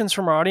questions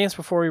from our audience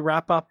before we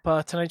wrap up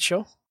tonight's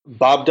show?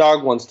 Bob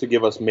Dog wants to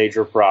give us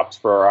major props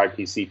for our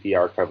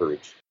IPCPR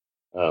coverage.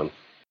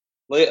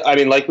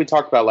 Like we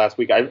talked about last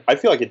week, I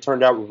feel like it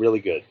turned out really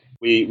good.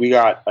 We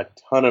got a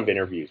ton of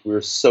interviews. We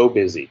were so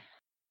busy.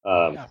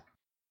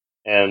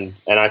 And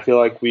I feel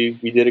like we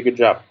did a good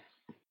job.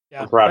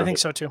 Yeah, I think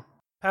so too.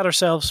 Pat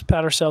ourselves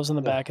in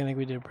the back. I think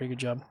we did a pretty good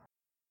job.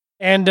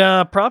 And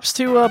props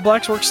to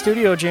Blackwork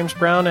Studio, James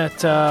Brown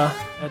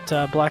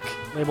at Black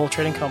Label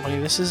Trading Company.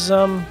 This is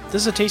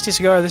a tasty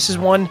cigar. This is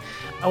one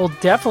I will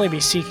definitely be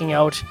seeking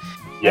out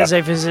as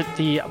I visit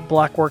the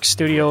Blackwork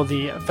Studio,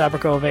 the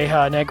Fabrico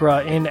Oveja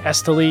Negra in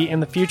Esteli in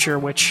the future,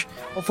 which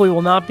hopefully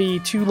will not be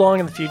too long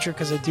in the future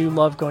because I do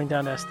love going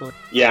down to Esteli.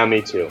 Yeah,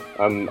 me too.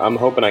 I'm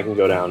hoping I can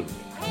go down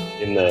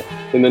in the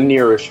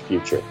nearish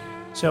future.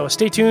 So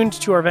stay tuned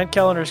to our event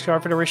calendar at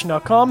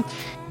cigarfederation.com.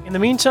 In the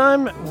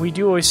meantime, we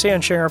do always say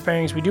on Sharing Our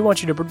Pairings, we do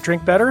want you to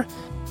drink better,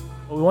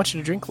 but we want you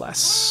to drink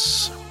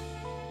less.